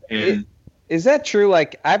 and is that true?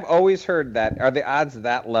 Like, I've always heard that. Are the odds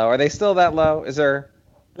that low? Are they still that low? Is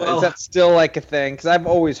that still like a thing? Because I've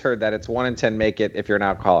always heard that it's 1 in 10 make it if you're an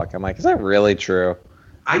alcoholic. I'm like, is that really true?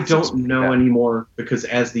 I don't know anymore, because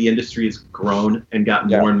as the industry has grown and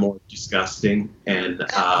gotten more and more disgusting and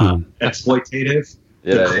exploitative,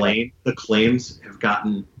 the claims have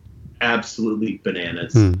gotten absolutely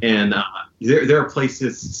bananas. And there are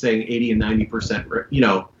places saying 80 and 90%.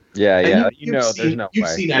 You've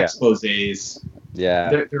seen exposés.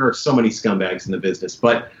 Yeah, there are so many scumbags in the business.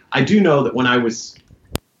 But I do know that when I was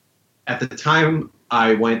at the time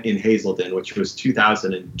I went in Hazelden, which was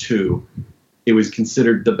 2002. It was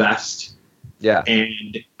considered the best. Yeah.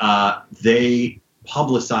 And they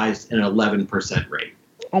publicized an 11% rate.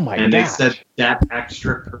 Oh my god. And they said that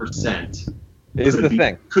extra percent is the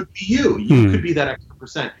thing. Could be you. You could be that extra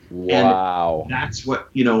percent. Wow. And that's what,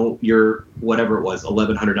 your whatever it was,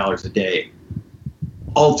 $1,100 a day.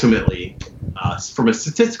 Ultimately, from a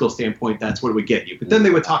statistical standpoint, that's what it would get you. But then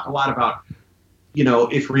they would talk a lot about,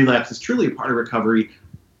 if relapse is truly a part of recovery,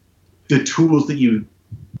 the tools that you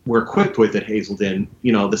were equipped with at Hazelden,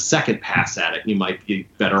 the second pass at it, you might be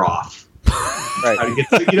better off. Right.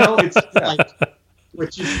 It's like,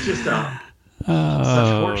 which is just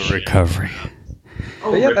recovery.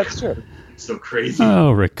 That's true. It's so crazy. Oh,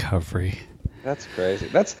 recovery. That's crazy.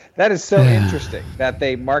 That is so interesting that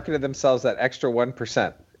they marketed themselves that extra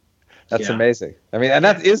 1%. That's amazing. I mean, and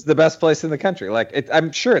that is the best place in the country. Like,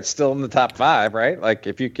 I'm sure it's still in the top 5, right? Like,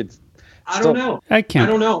 if you could. I don't know. I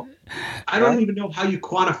don't know. I don't even know how you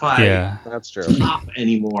quantify that's true. top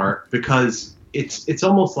anymore, because it's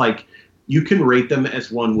almost like you can rate them as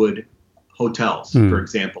one would hotels, for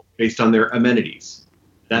example, based on their amenities.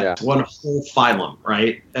 That's one whole phylum,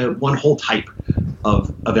 right? One whole type of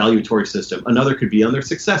evaluatory system. Another could be on their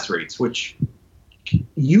success rates, which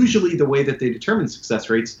usually the way that they determine success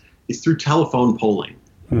rates is through telephone polling.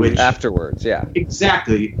 Which afterwards,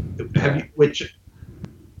 exactly. They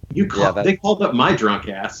called up my drunk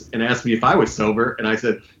ass and asked me if I was sober, and I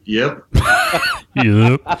said, "Yep,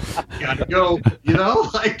 yep, gotta go." You know,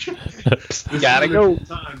 like gotta go.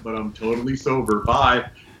 Time, but I'm totally sober. Bye.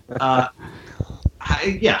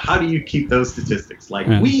 How do you keep those statistics? Like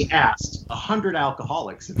we asked 100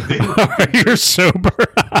 alcoholics if they you're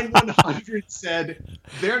sober, and 100 said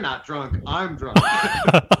they're not drunk. I'm drunk.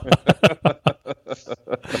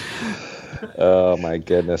 Oh my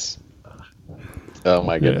goodness.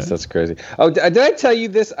 That's crazy. Oh, did I tell you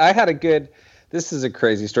this? This is a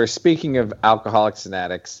crazy story. Speaking of alcoholics and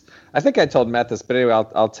addicts, I think I told Matt this, but anyway,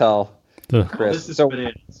 I'll tell Chris. This is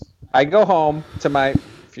bananas. I go home to my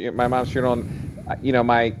mom's funeral, and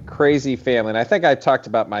my crazy family, and I think I talked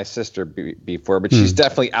about my sister before, but she's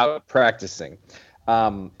definitely out practicing.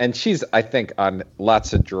 And she's, I think, on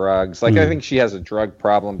lots of drugs. Like, I think she has a drug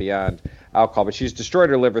problem beyond alcohol, but she's destroyed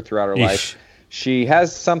her liver throughout her life. She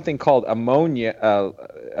has something called ammonia.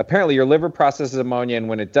 Apparently, your liver processes ammonia, and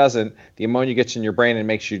when it doesn't, the ammonia gets in your brain and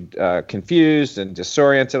makes you confused and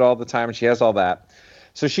disoriented all the time, and she has all that.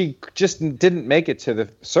 So she just didn't make it to the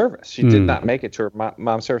service. She did not make it to her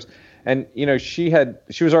mom's service. And, she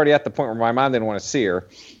was already at the point where my mom didn't want to see her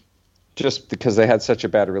just because they had such a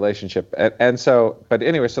bad relationship. And so, but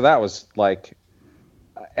anyway, so that was like,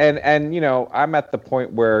 and I'm at the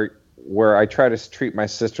point where I try to treat my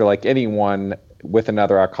sister like anyone with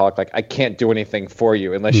another alcoholic. Like, I can't do anything for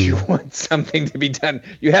you unless you want something to be done.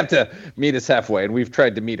 You have to meet us halfway. And we've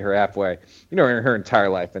tried to meet her halfway, in her entire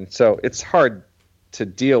life. And so it's hard to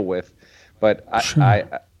deal with, but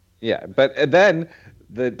but then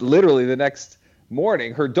literally the next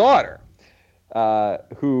morning, her daughter,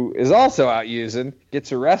 who is also out using,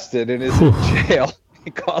 gets arrested and is in jail. He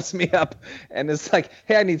calls me up and is like,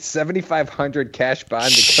 "Hey, I need 7,500 cash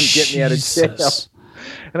bond to come get me out of jail."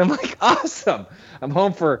 And I'm like, "Awesome." I'm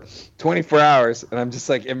home for 24 hours and I'm just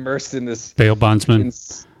like immersed in this bail bondsman.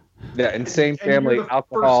 Insane family,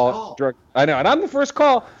 alcohol, drug. I know. And I'm the first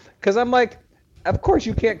call because I'm like, of course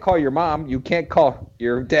you can't call your mom. You can't call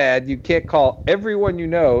your dad. You can't call everyone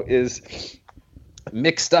is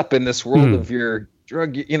mixed up in this world of your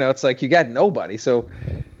drug. It's like you got nobody. So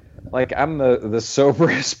like I'm the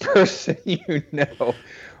soberest person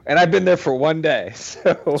and I've been there for one day.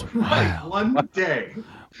 So one day.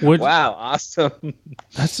 Wow, awesome.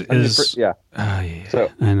 Yeah. So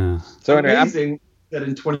I know. So anyway, amazing that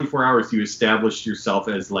in 24 hours you established yourself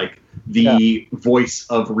as like the voice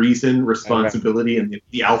of reason, responsibility, and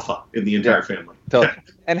the alpha in the entire family.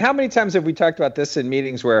 And how many times have we talked about this in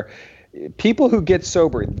meetings where people who get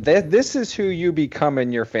sober, this is who you become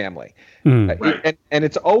in your family. Right. And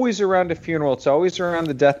it's always around a funeral. It's always around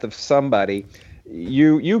the death of somebody.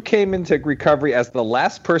 You came into recovery as the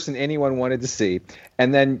last person anyone wanted to see,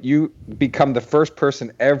 and then you become the first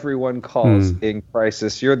person everyone calls in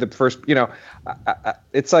crisis. You're the first,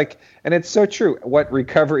 it's like, and it's so true. What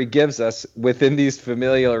recovery gives us within these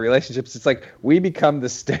familial relationships, it's like we become the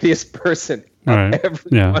steadiest person of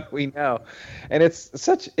everyone we know. And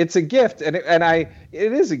it's a gift. And it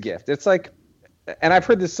is a gift. It's like, and I've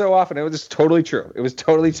heard this so often, it was just totally true. It was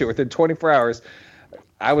totally true. Within 24 hours,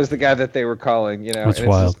 I was the guy that they were calling, That's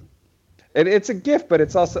wild. It's a gift, but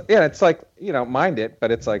it's also, it's like, mind it,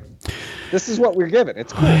 but it's like, this is what we're given.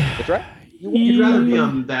 It's cool. It's right. You'd rather be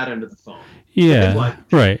on that end of the phone. Yeah.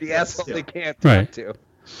 Right. The asshole they can't talk to.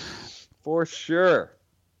 For sure.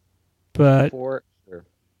 But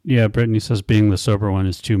yeah, Brittany says being the sober one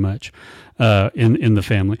is too much in the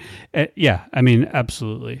family. Yeah, I mean,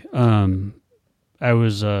 absolutely. I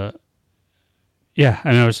was I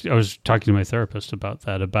was talking to my therapist about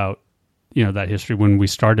that, that history when we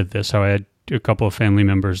started this, how I had a couple of family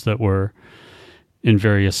members that were in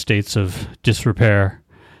various states of disrepair.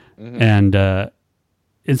 And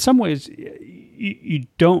in some ways you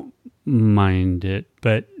don't mind it,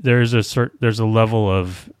 but there's a level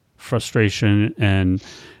of frustration and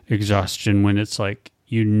exhaustion when it's like,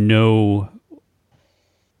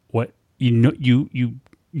 what you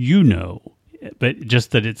know, but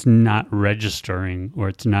just that it's not registering, or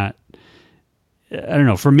it's not, I don't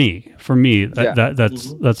know, for me, that's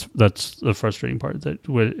the frustrating part, that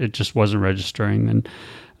it just wasn't registering. And,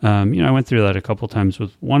 I went through that a couple times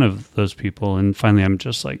with one of those people, and finally I'm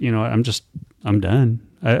just like, I'm done.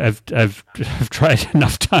 I've tried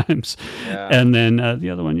enough times. Yeah. And then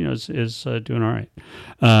the other one, is doing all right.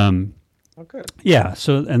 Okay. Yeah.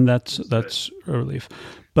 So, and that's a relief.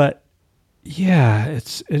 But Yeah,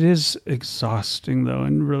 it is exhausting though,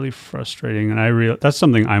 and really frustrating. And that's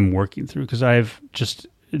something I'm working through because I've just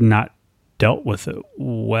not dealt with it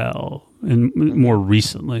well, and more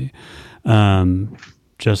recently. I don't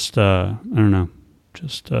know,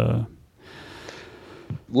 just.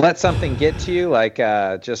 Let something get to you, like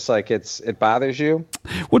just like it bothers you.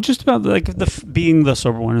 Well, just about like being the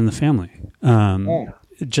sober one in the family.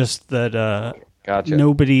 Just that gotcha.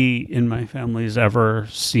 Nobody in my family has ever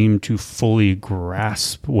seemed to fully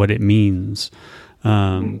grasp what it means.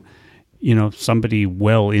 Somebody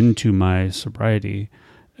well into my sobriety.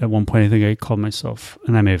 At one point, I think I called myself,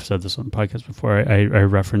 and I may have said this on the podcast before, I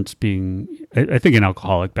referenced being, I think, an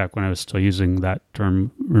alcoholic back when I was still using that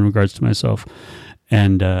term in regards to myself.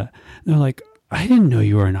 And they're like, I didn't know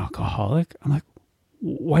you were an alcoholic. I'm like,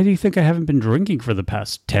 why do you think I haven't been drinking for the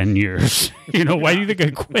past 10 years? Why do you think I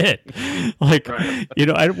quit? Like, right.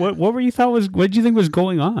 What were you thought was, what did you think was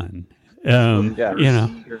going on? And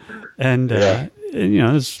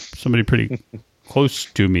there's somebody pretty close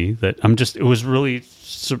to me that it was really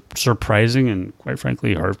surprising and quite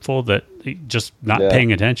frankly hurtful that just not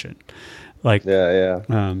paying attention. Like,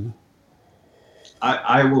 I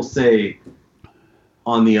will say,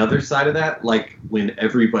 on the other side of that, like when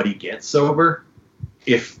everybody gets sober,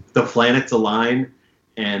 if the planets align,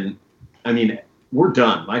 and I mean, we're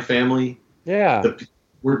done. My family,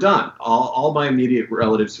 we're done. All my immediate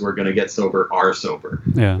relatives who are going to get sober are sober.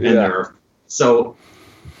 Yeah. And so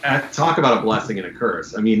talk about a blessing and a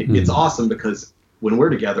curse. I mean, it's awesome because when we're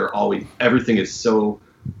together, everything is so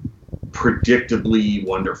predictably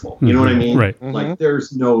wonderful. You know what I mean? Right. Like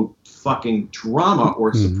there's no fucking drama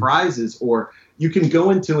or surprises, or you can go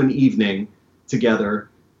into an evening together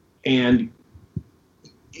and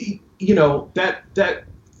that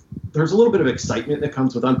there's a little bit of excitement that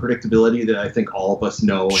comes with unpredictability that I think all of us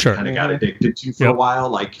know and kind of got addicted to for a while.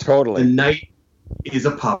 Like totally, the night is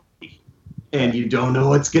a puppy and you don't know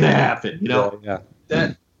what's going to happen.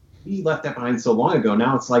 That we left that behind so long ago.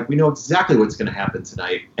 Now it's like, we know exactly what's going to happen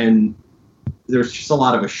tonight. And there's just a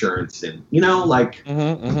lot of assurance in, nobody's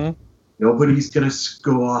going to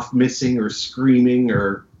go off missing or screaming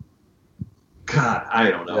or God,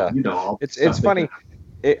 I don't know. Yeah. It's funny.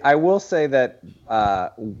 I will say that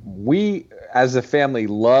we, as a family,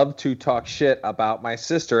 love to talk shit about my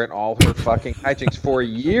sister and all her fucking hijinks for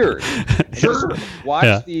years. Sure.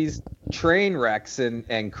 Watch these train wrecks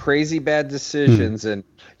and crazy bad decisions and,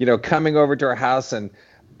 coming over to our house and,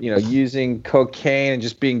 using cocaine and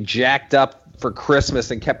just being jacked up for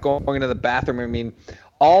Christmas and kept going into the bathroom. I mean,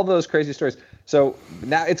 all those crazy stories. So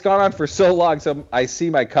now it's gone on for so long. So I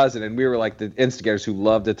see my cousin, and we were like the instigators who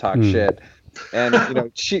love to talk shit.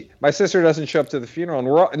 And my sister doesn't show up to the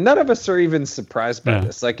funeral, and none of us are even surprised by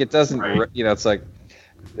this. Like, it doesn't, it's like,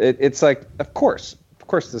 it's like, of course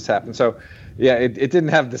this happened. So yeah, it didn't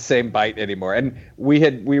have the same bite anymore. And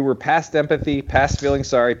we were past empathy, past feeling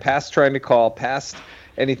sorry, past trying to call, past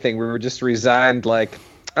anything. We were just resigned. Like,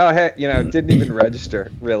 oh hey, it didn't even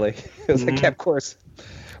register really. It was like, of course,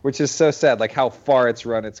 which is so sad. Like how far it's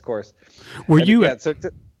run its course.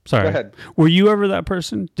 Sorry. Go ahead. Were you ever that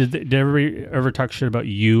person? Did everybody ever talk shit about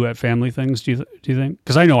you at family things? Do you think?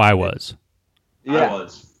 Because I know I was. Yeah. I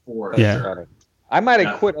was for sure. I might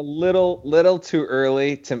have quit a little too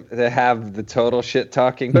early to have the total shit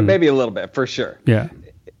talking, but maybe a little bit for sure. Yeah.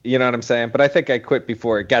 You know what I'm saying? But I think I quit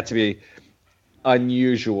before it got to be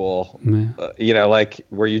unusual. Like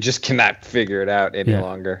where you just cannot figure it out any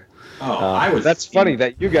longer. Oh, That's funny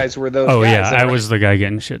that you guys were those. Oh guys. I was the guy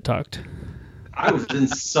getting shit talked. I was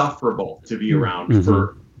insufferable to be around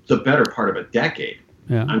for the better part of a decade.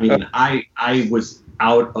 Yeah. I mean, I was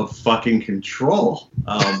out of fucking control.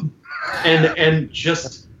 And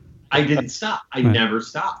just, I didn't stop. I never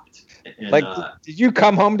stopped. And, did you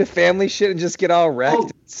come home to family shit and just get all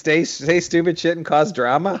wrecked, say stupid shit and cause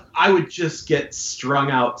drama? I would just get strung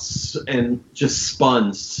out and just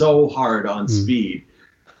spun so hard on speed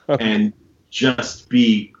and just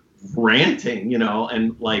be ranting,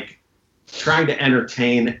 and like, trying to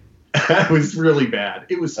entertain. It was really bad.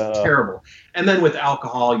 It was terrible. And then with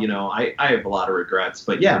alcohol, I have a lot of regrets.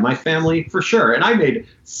 But yeah, my family for sure. And I made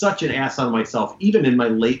such an ass on myself, even in my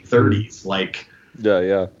late 30s. Like,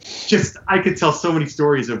 just I could tell so many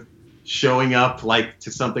stories of showing up like to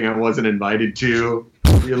something I wasn't invited to.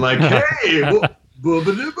 You're like, hey,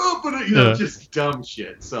 just dumb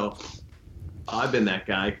shit. So I've been that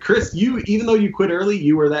guy. Chris, even though you quit early,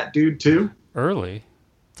 you were that dude too. Early,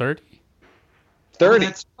 30. 30. Oh,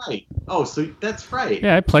 that's right. Oh, so that's right.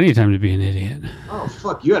 Yeah, I had plenty of time to be an idiot. Oh,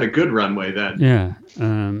 fuck. You had a good runway then. Yeah.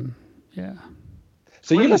 Yeah.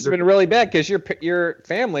 So you must have been really bad because your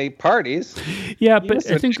family parties. Yeah, but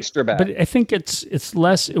I think extra bad. But I think it's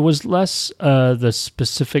less. It was less the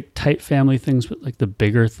specific tight family things, but like the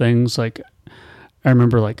bigger things. Like I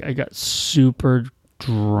remember, like I got super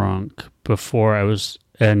drunk before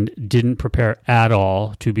and didn't prepare at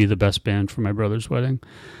all to be the best band for my brother's wedding.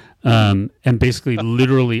 And basically,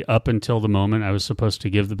 literally up until the moment I was supposed to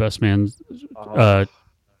give the best man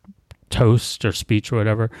toast or speech or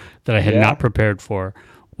whatever that I had not prepared for,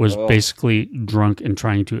 was basically drunk and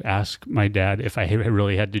trying to ask my dad if I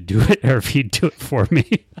really had to do it or if he'd do it for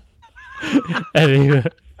me.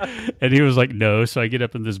 and he was like, no. So I get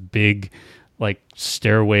up in this big like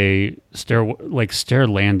stair landing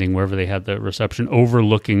wherever they had the reception,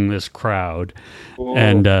 overlooking this crowd. Whoa.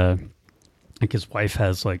 And like his wife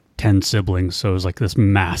has like 10 siblings, so it was like this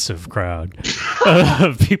massive crowd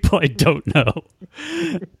of people I don't know.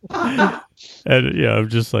 And yeah, I'm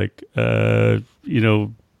just like, here's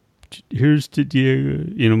to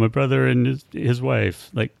you, my brother and his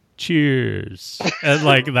wife. Like, cheers, and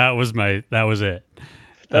like that was it. That was the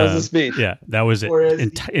speech. Yeah, that was it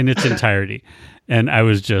in its entirety. And I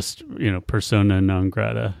was just, persona non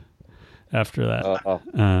grata after that. I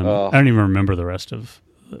don't even remember the rest of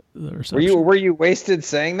the reception. Were you wasted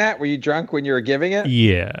saying that? Were you drunk when you were giving it?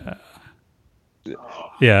 Yeah.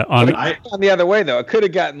 Yeah. On the other way though, it could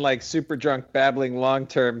have gotten like super drunk, babbling long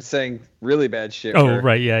term, saying really bad shit. Oh,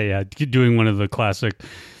 right. Yeah. Doing one of the classic,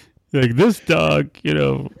 like this dog,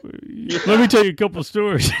 let me tell you a couple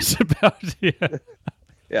stories about it.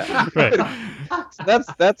 Yeah. Right.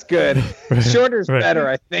 That's good. Right. Shorter's better,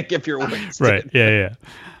 I think, if you're wasted. Right. Yeah.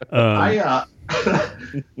 I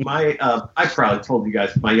probably told you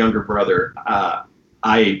guys, my younger brother,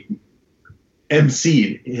 I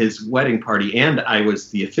emceed his wedding party, and I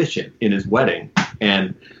was the officiant in his wedding,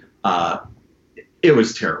 and it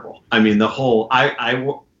was terrible. I mean, the whole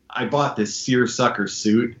I bought this seersucker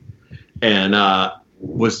suit, and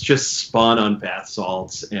was just spun on bath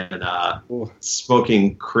salts and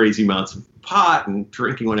smoking crazy amounts of pot and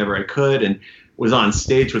drinking whenever I could, and was on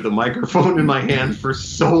stage with a microphone in my hand for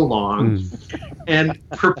so long and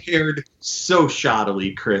prepared so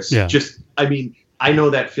shoddily, Chris. Yeah. I know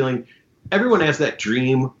that feeling. Everyone has that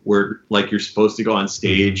dream where like you're supposed to go on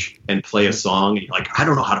stage and play a song and you're like, I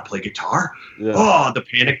don't know how to play guitar. Yeah. Oh, the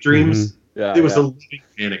panic dreams. Mm-hmm. Yeah, it was a living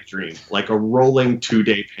panic dream, like a rolling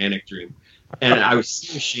 2-day panic dream. And I was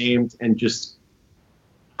so ashamed and just,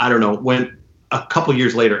 I don't know, when a couple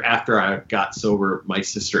years later after I got sober, my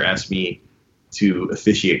sister asked me to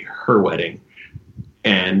officiate her wedding.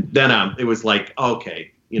 And then it was like,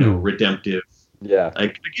 okay, redemptive. Yeah.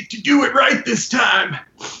 Like, I get to do it right this time.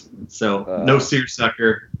 So no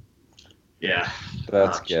seersucker. Yeah.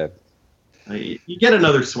 That's good. You get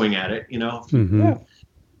another swing at it, Mm-hmm. Yeah.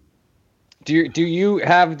 Do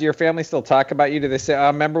your family still talk about you? Do they say,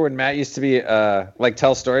 remember when Matt used to be like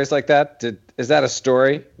tell stories like that? Is that a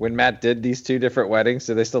story when Matt did these 2 different weddings?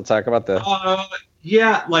 Do they still talk about the?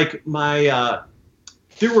 Yeah, like my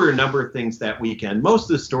there were a number of things that weekend. Most of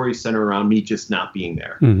the stories center around me just not being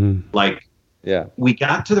there. Mm-hmm. Like, yeah, we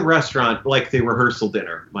got to the restaurant, like the rehearsal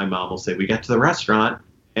dinner. My mom will say, we got to the restaurant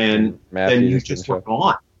and then you just were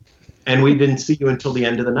gone. And we didn't see you until the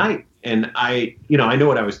end of the night. And I know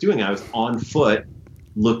what I was doing. I was on foot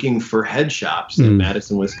looking for head shops in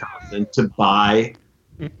Madison, Wisconsin to buy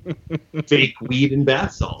fake weed and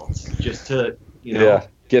bath salts just to,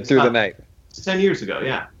 get through the night. 10 years ago.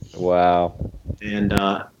 Yeah. Wow. And,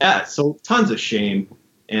 so tons of shame.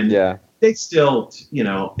 And they still,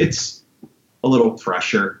 it's a little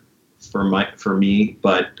pressure for me,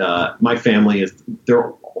 but my family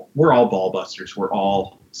we're all ball busters. We're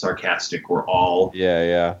all sarcastic. We're all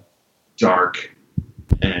dark,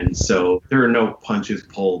 and so there are no punches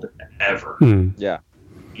pulled ever. Yeah.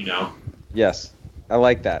 Yes, I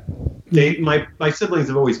like that. My siblings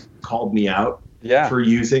have always called me out for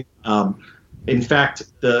using. In fact,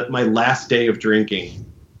 my last day of drinking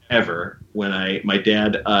ever, when my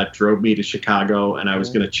dad drove me to Chicago and I was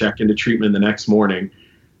going to check into treatment the next morning,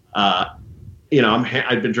 I'd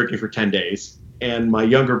been drinking for 10 days. And my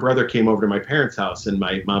younger brother came over to my parents' house, and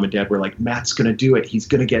my mom and dad were like, Matt's going to do it. He's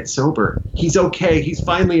going to get sober. He's okay. He's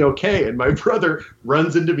finally okay. And my brother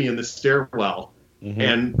runs into me in the stairwell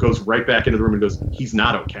and goes right back into the room and goes, he's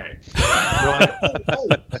not okay. And we're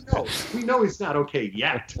like, we know he's not okay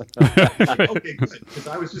yet. Like, okay, good. Because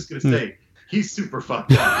I was just going to say, he's super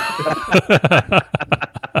fucked up.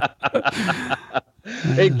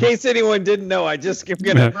 In case anyone didn't know, I just am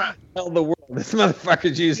going to tell the world this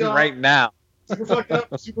motherfucker's using right now. Super fucked up,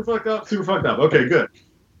 super fucked up, super fucked up. Okay, good.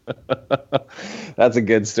 That's a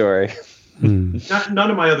good story. None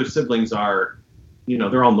of my other siblings are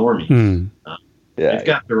they're all normies. They've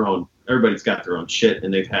got their own. Everybody's got their own shit,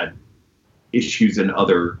 and they've had issues in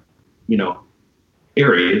other,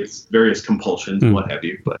 areas, various compulsions, what have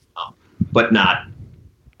you. But not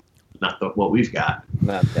what we've got.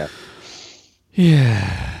 Not that.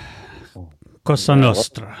 Yeah. Cosa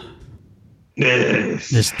Nostra. Yes.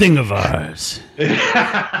 This thing of ours.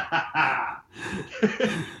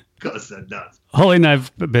 Cosa Nostra. Holly and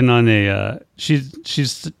I've been on a.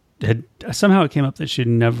 She's had somehow it came up that she'd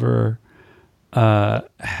never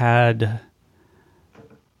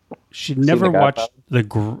she'd never watched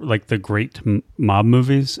the great mob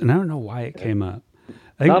movies, and I don't know why it came up.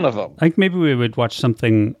 None of them. I think maybe we would watch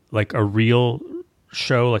something like a real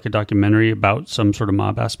show, like a documentary about some sort of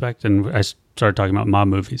mob aspect, and I started talking about mob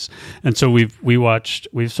movies. And so we watched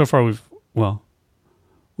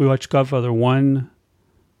Godfather 1,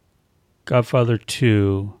 Godfather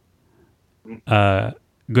 2,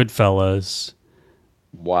 Goodfellas.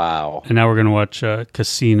 Wow. And now we're going to watch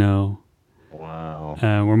Casino. Wow.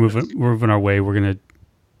 We're moving our way. We're going to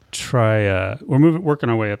try working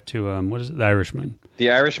our way up to what is it? The Irishman.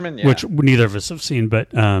 The Irishman, yeah. Which neither of us have seen, but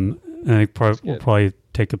I think we'll probably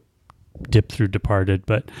take a dip through Departed.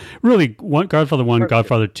 But really, Godfather 1,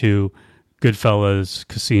 Godfather 2, Goodfellas,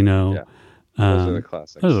 Casino. Yeah. Those are the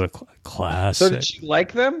classics. Those are the classics. So did she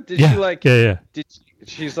like them? Did she like? Yeah.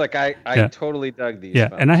 She's like, I totally dug these. Yeah,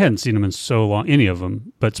 and I hadn't seen them in so long, any of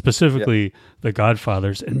them, but specifically The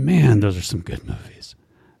Godfathers. And man, those are some good movies.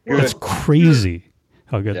 It's crazy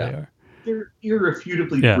how good they are. They're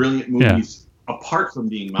irrefutably brilliant movies, apart from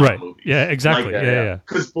being mob movies. Yeah, exactly.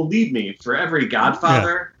 Because believe me, for every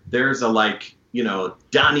Godfather, there's a Donnie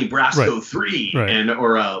Brasco 3,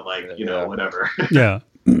 or a whatever. Yeah.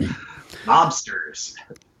 Mobsters.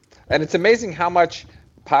 And it's amazing how much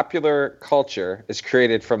popular culture is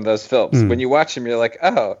created from those films. When you watch them, you're like,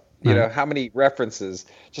 oh, how many references,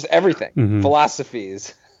 just everything,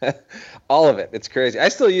 philosophies, all of it. It's crazy. I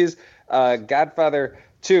still use Godfather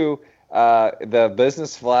 2, the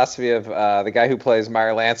business philosophy of the guy who plays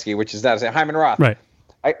Meyer Lansky, which is not his name, Hyman Roth. Right.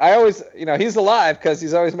 I always, he's alive because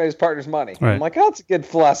he's always made his partner's money. Right. I'm like, oh, it's a good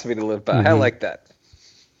philosophy to live by. I like that.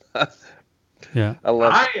 Yeah, I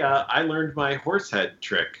learned my horse head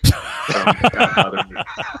trick from Godfather.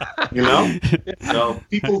 So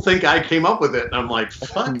people think I came up with it, and I'm like,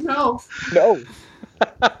 fuck no.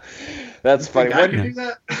 That's funny. I can do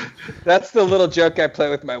that? That's the little joke I play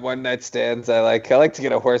with my one night stands. I like to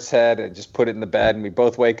get a horse head and just put it in the bed, and we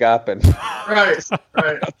both wake up and right.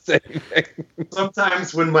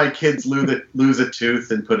 Sometimes when my kids lose a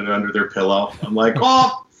tooth and put it under their pillow, I'm like,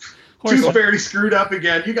 oh. Tooth fairy screwed up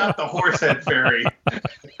again. You got the horsehead fairy.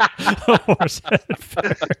 Horsehead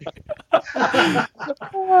fairy.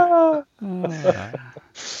 All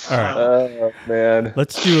right. Oh, man.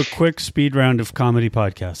 Let's do a quick speed round of comedy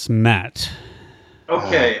podcasts. Matt.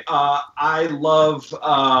 Okay. I love,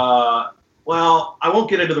 I won't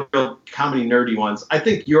get into the real comedy nerdy ones. I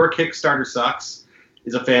think Your Kickstarter Sucks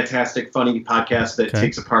is a fantastic, funny podcast that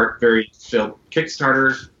takes apart various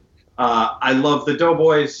Kickstarter. I love the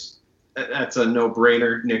Doughboys. That's a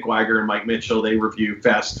no-brainer. Nick Weiger and Mike Mitchell, they review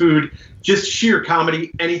fast food. Just sheer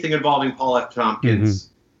comedy, anything involving Paul F. Tompkins.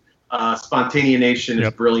 Spontanea Nation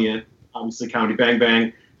is brilliant. Obviously, Comedy Bang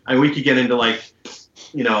Bang. I mean, we could get into,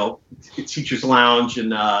 Teacher's Lounge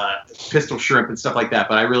and Pistol Shrimp and stuff like that,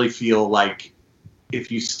 but I really feel like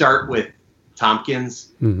if you start with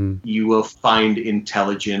Tompkins, you will find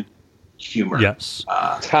intelligent humor. Yes.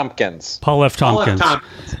 Tompkins. Paul F. Tompkins.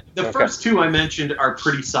 The first two I mentioned are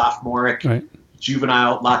pretty sophomoric,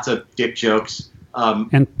 juvenile, lots of dick jokes.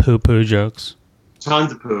 And poo-poo jokes.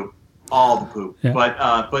 Tons of poop. All the poop. Yeah.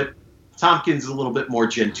 But Tompkins is a little bit more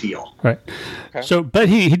genteel. Right. Okay. So, but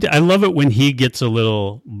I love it when he gets a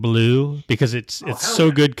little blue because it's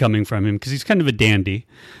so good coming from him because he's kind of a dandy.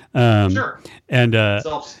 Sure. And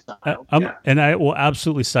and I will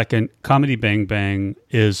absolutely second Comedy Bang Bang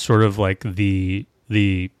is sort of like the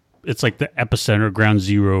it's like the epicenter, ground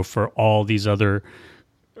zero for all these a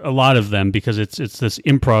lot of them because it's this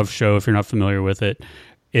improv show. If you're not familiar with it,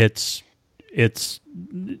 it's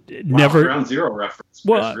never ground zero reference.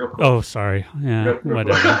 Well, real cool. Oh, sorry. Yeah,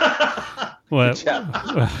 whatever. What?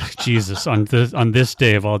 Jesus, on this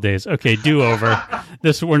day of all days. Okay, do over.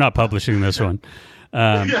 We're not publishing this one.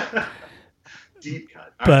 Deep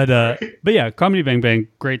cut. But yeah, Comedy Bang Bang,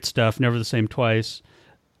 great stuff. Never the Same Twice.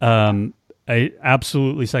 I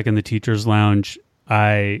absolutely second the Teacher's Lounge.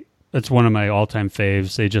 That's one of my all-time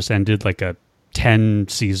faves. They just ended like a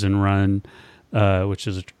 10-season run, which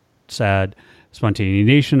is sad. Spontanea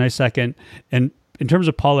Nation, I second. And in terms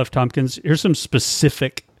of Paul F. Tompkins, here's some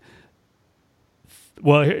specific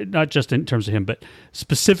well, not just in terms of him, but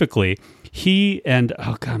specifically he and,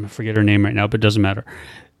 oh God, I forget her name right now, but it doesn't matter.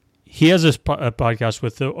 He has a podcast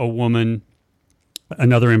with a woman,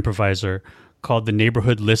 another improviser, called The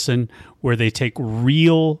Neighborhood Listen, where they take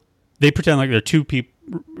they pretend like they're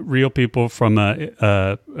real people from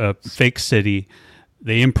a fake city.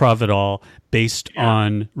 They improv it all based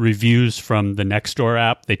on reviews from the Nextdoor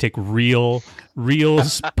app. They take real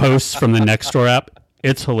posts from the Nextdoor app.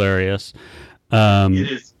 It's hilarious.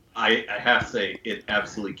 It is. I have to say, it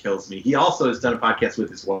absolutely kills me. He also has done a podcast with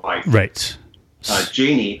his wife, right,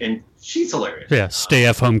 Janie, and she's hilarious. Yeah, Stay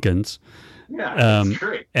F. Humpkins. Yeah, that's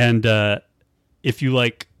great. And if you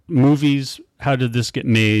like movies, How Did This Get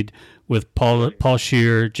Made? With Paul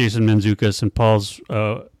Scheer, Jason Mantzoukas, and Paul's,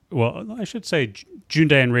 I should say June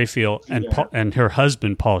Diane Raphael and her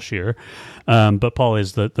husband, Paul Scheer. But Paul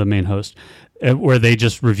is the main host, where they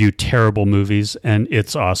just review terrible movies, and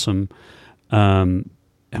it's awesome.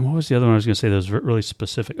 And what was the other one I was going to say that was really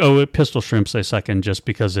specific? Oh, Pistol Shrimps, I second, just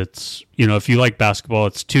because it's, if you like basketball,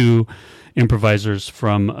 it's two improvisers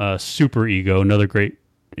from Super Ego, another great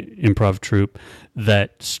improv troupe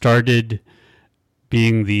that started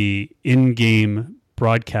being the in-game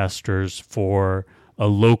broadcasters for a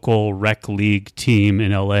local rec league team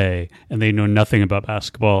in LA, and they know nothing about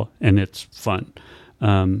basketball, and it's fun.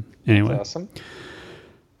 Anyway. That's awesome.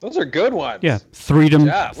 Those are good ones. Yeah. Freedom.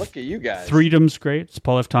 Yeah, look at you guys. Freedom's great. It's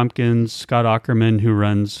Paul F. Tompkins, Scott Ackerman, who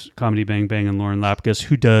runs Comedy Bang Bang, and Lauren Lapkus,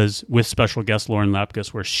 who does, with special guest Lauren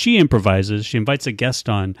Lapkus, where she improvises. She invites a guest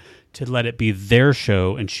on to let it be their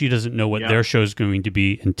show, and she doesn't know what their show is going to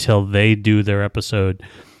be until they do their episode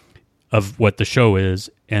of what the show is,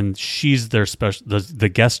 and she's their the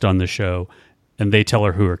guest on the show, and they tell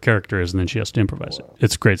her who her character is, and then she has to improvise it.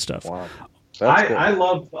 It's great stuff. Wow. I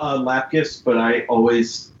love Lapkus, but I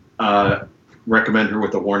always recommend her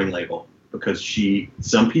with a warning label, because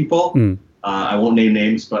some people, I won't name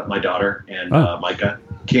names, but my daughter and Micah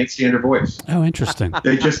can't stand her voice. Oh, interesting.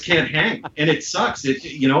 They just can't hang, and it sucks.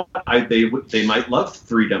 They might love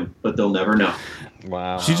Freedom, but they'll never know.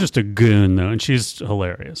 Wow. She's just a goon, though, and she's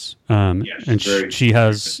hilarious. And she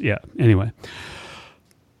has, anyway.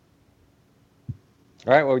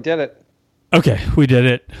 All right, well, we did it. Okay, we did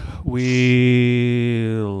it.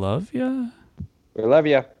 We love you. We love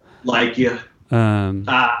you. Like you.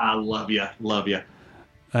 I love you. Love you.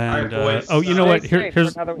 And you know what?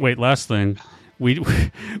 Here's last thing.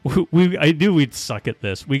 I knew we'd suck at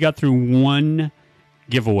this. We got through one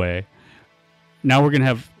giveaway. Now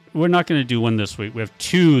we're not going to do one this week. We have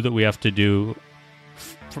two that we have to do.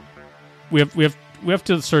 We have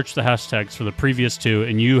to search the hashtags for the previous two,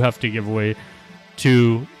 and you have to give away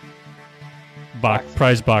two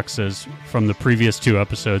prize boxes from the previous two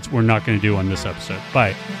episodes. We're not going to do on this episode.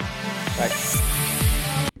 Bye. Bye.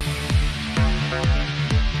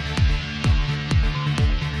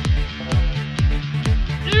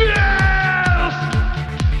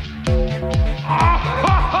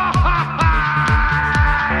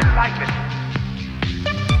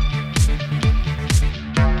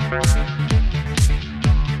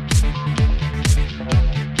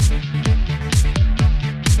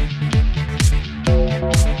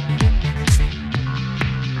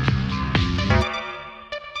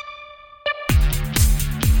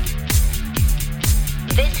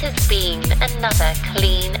 This has been another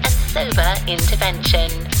clean and sober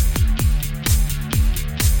intervention.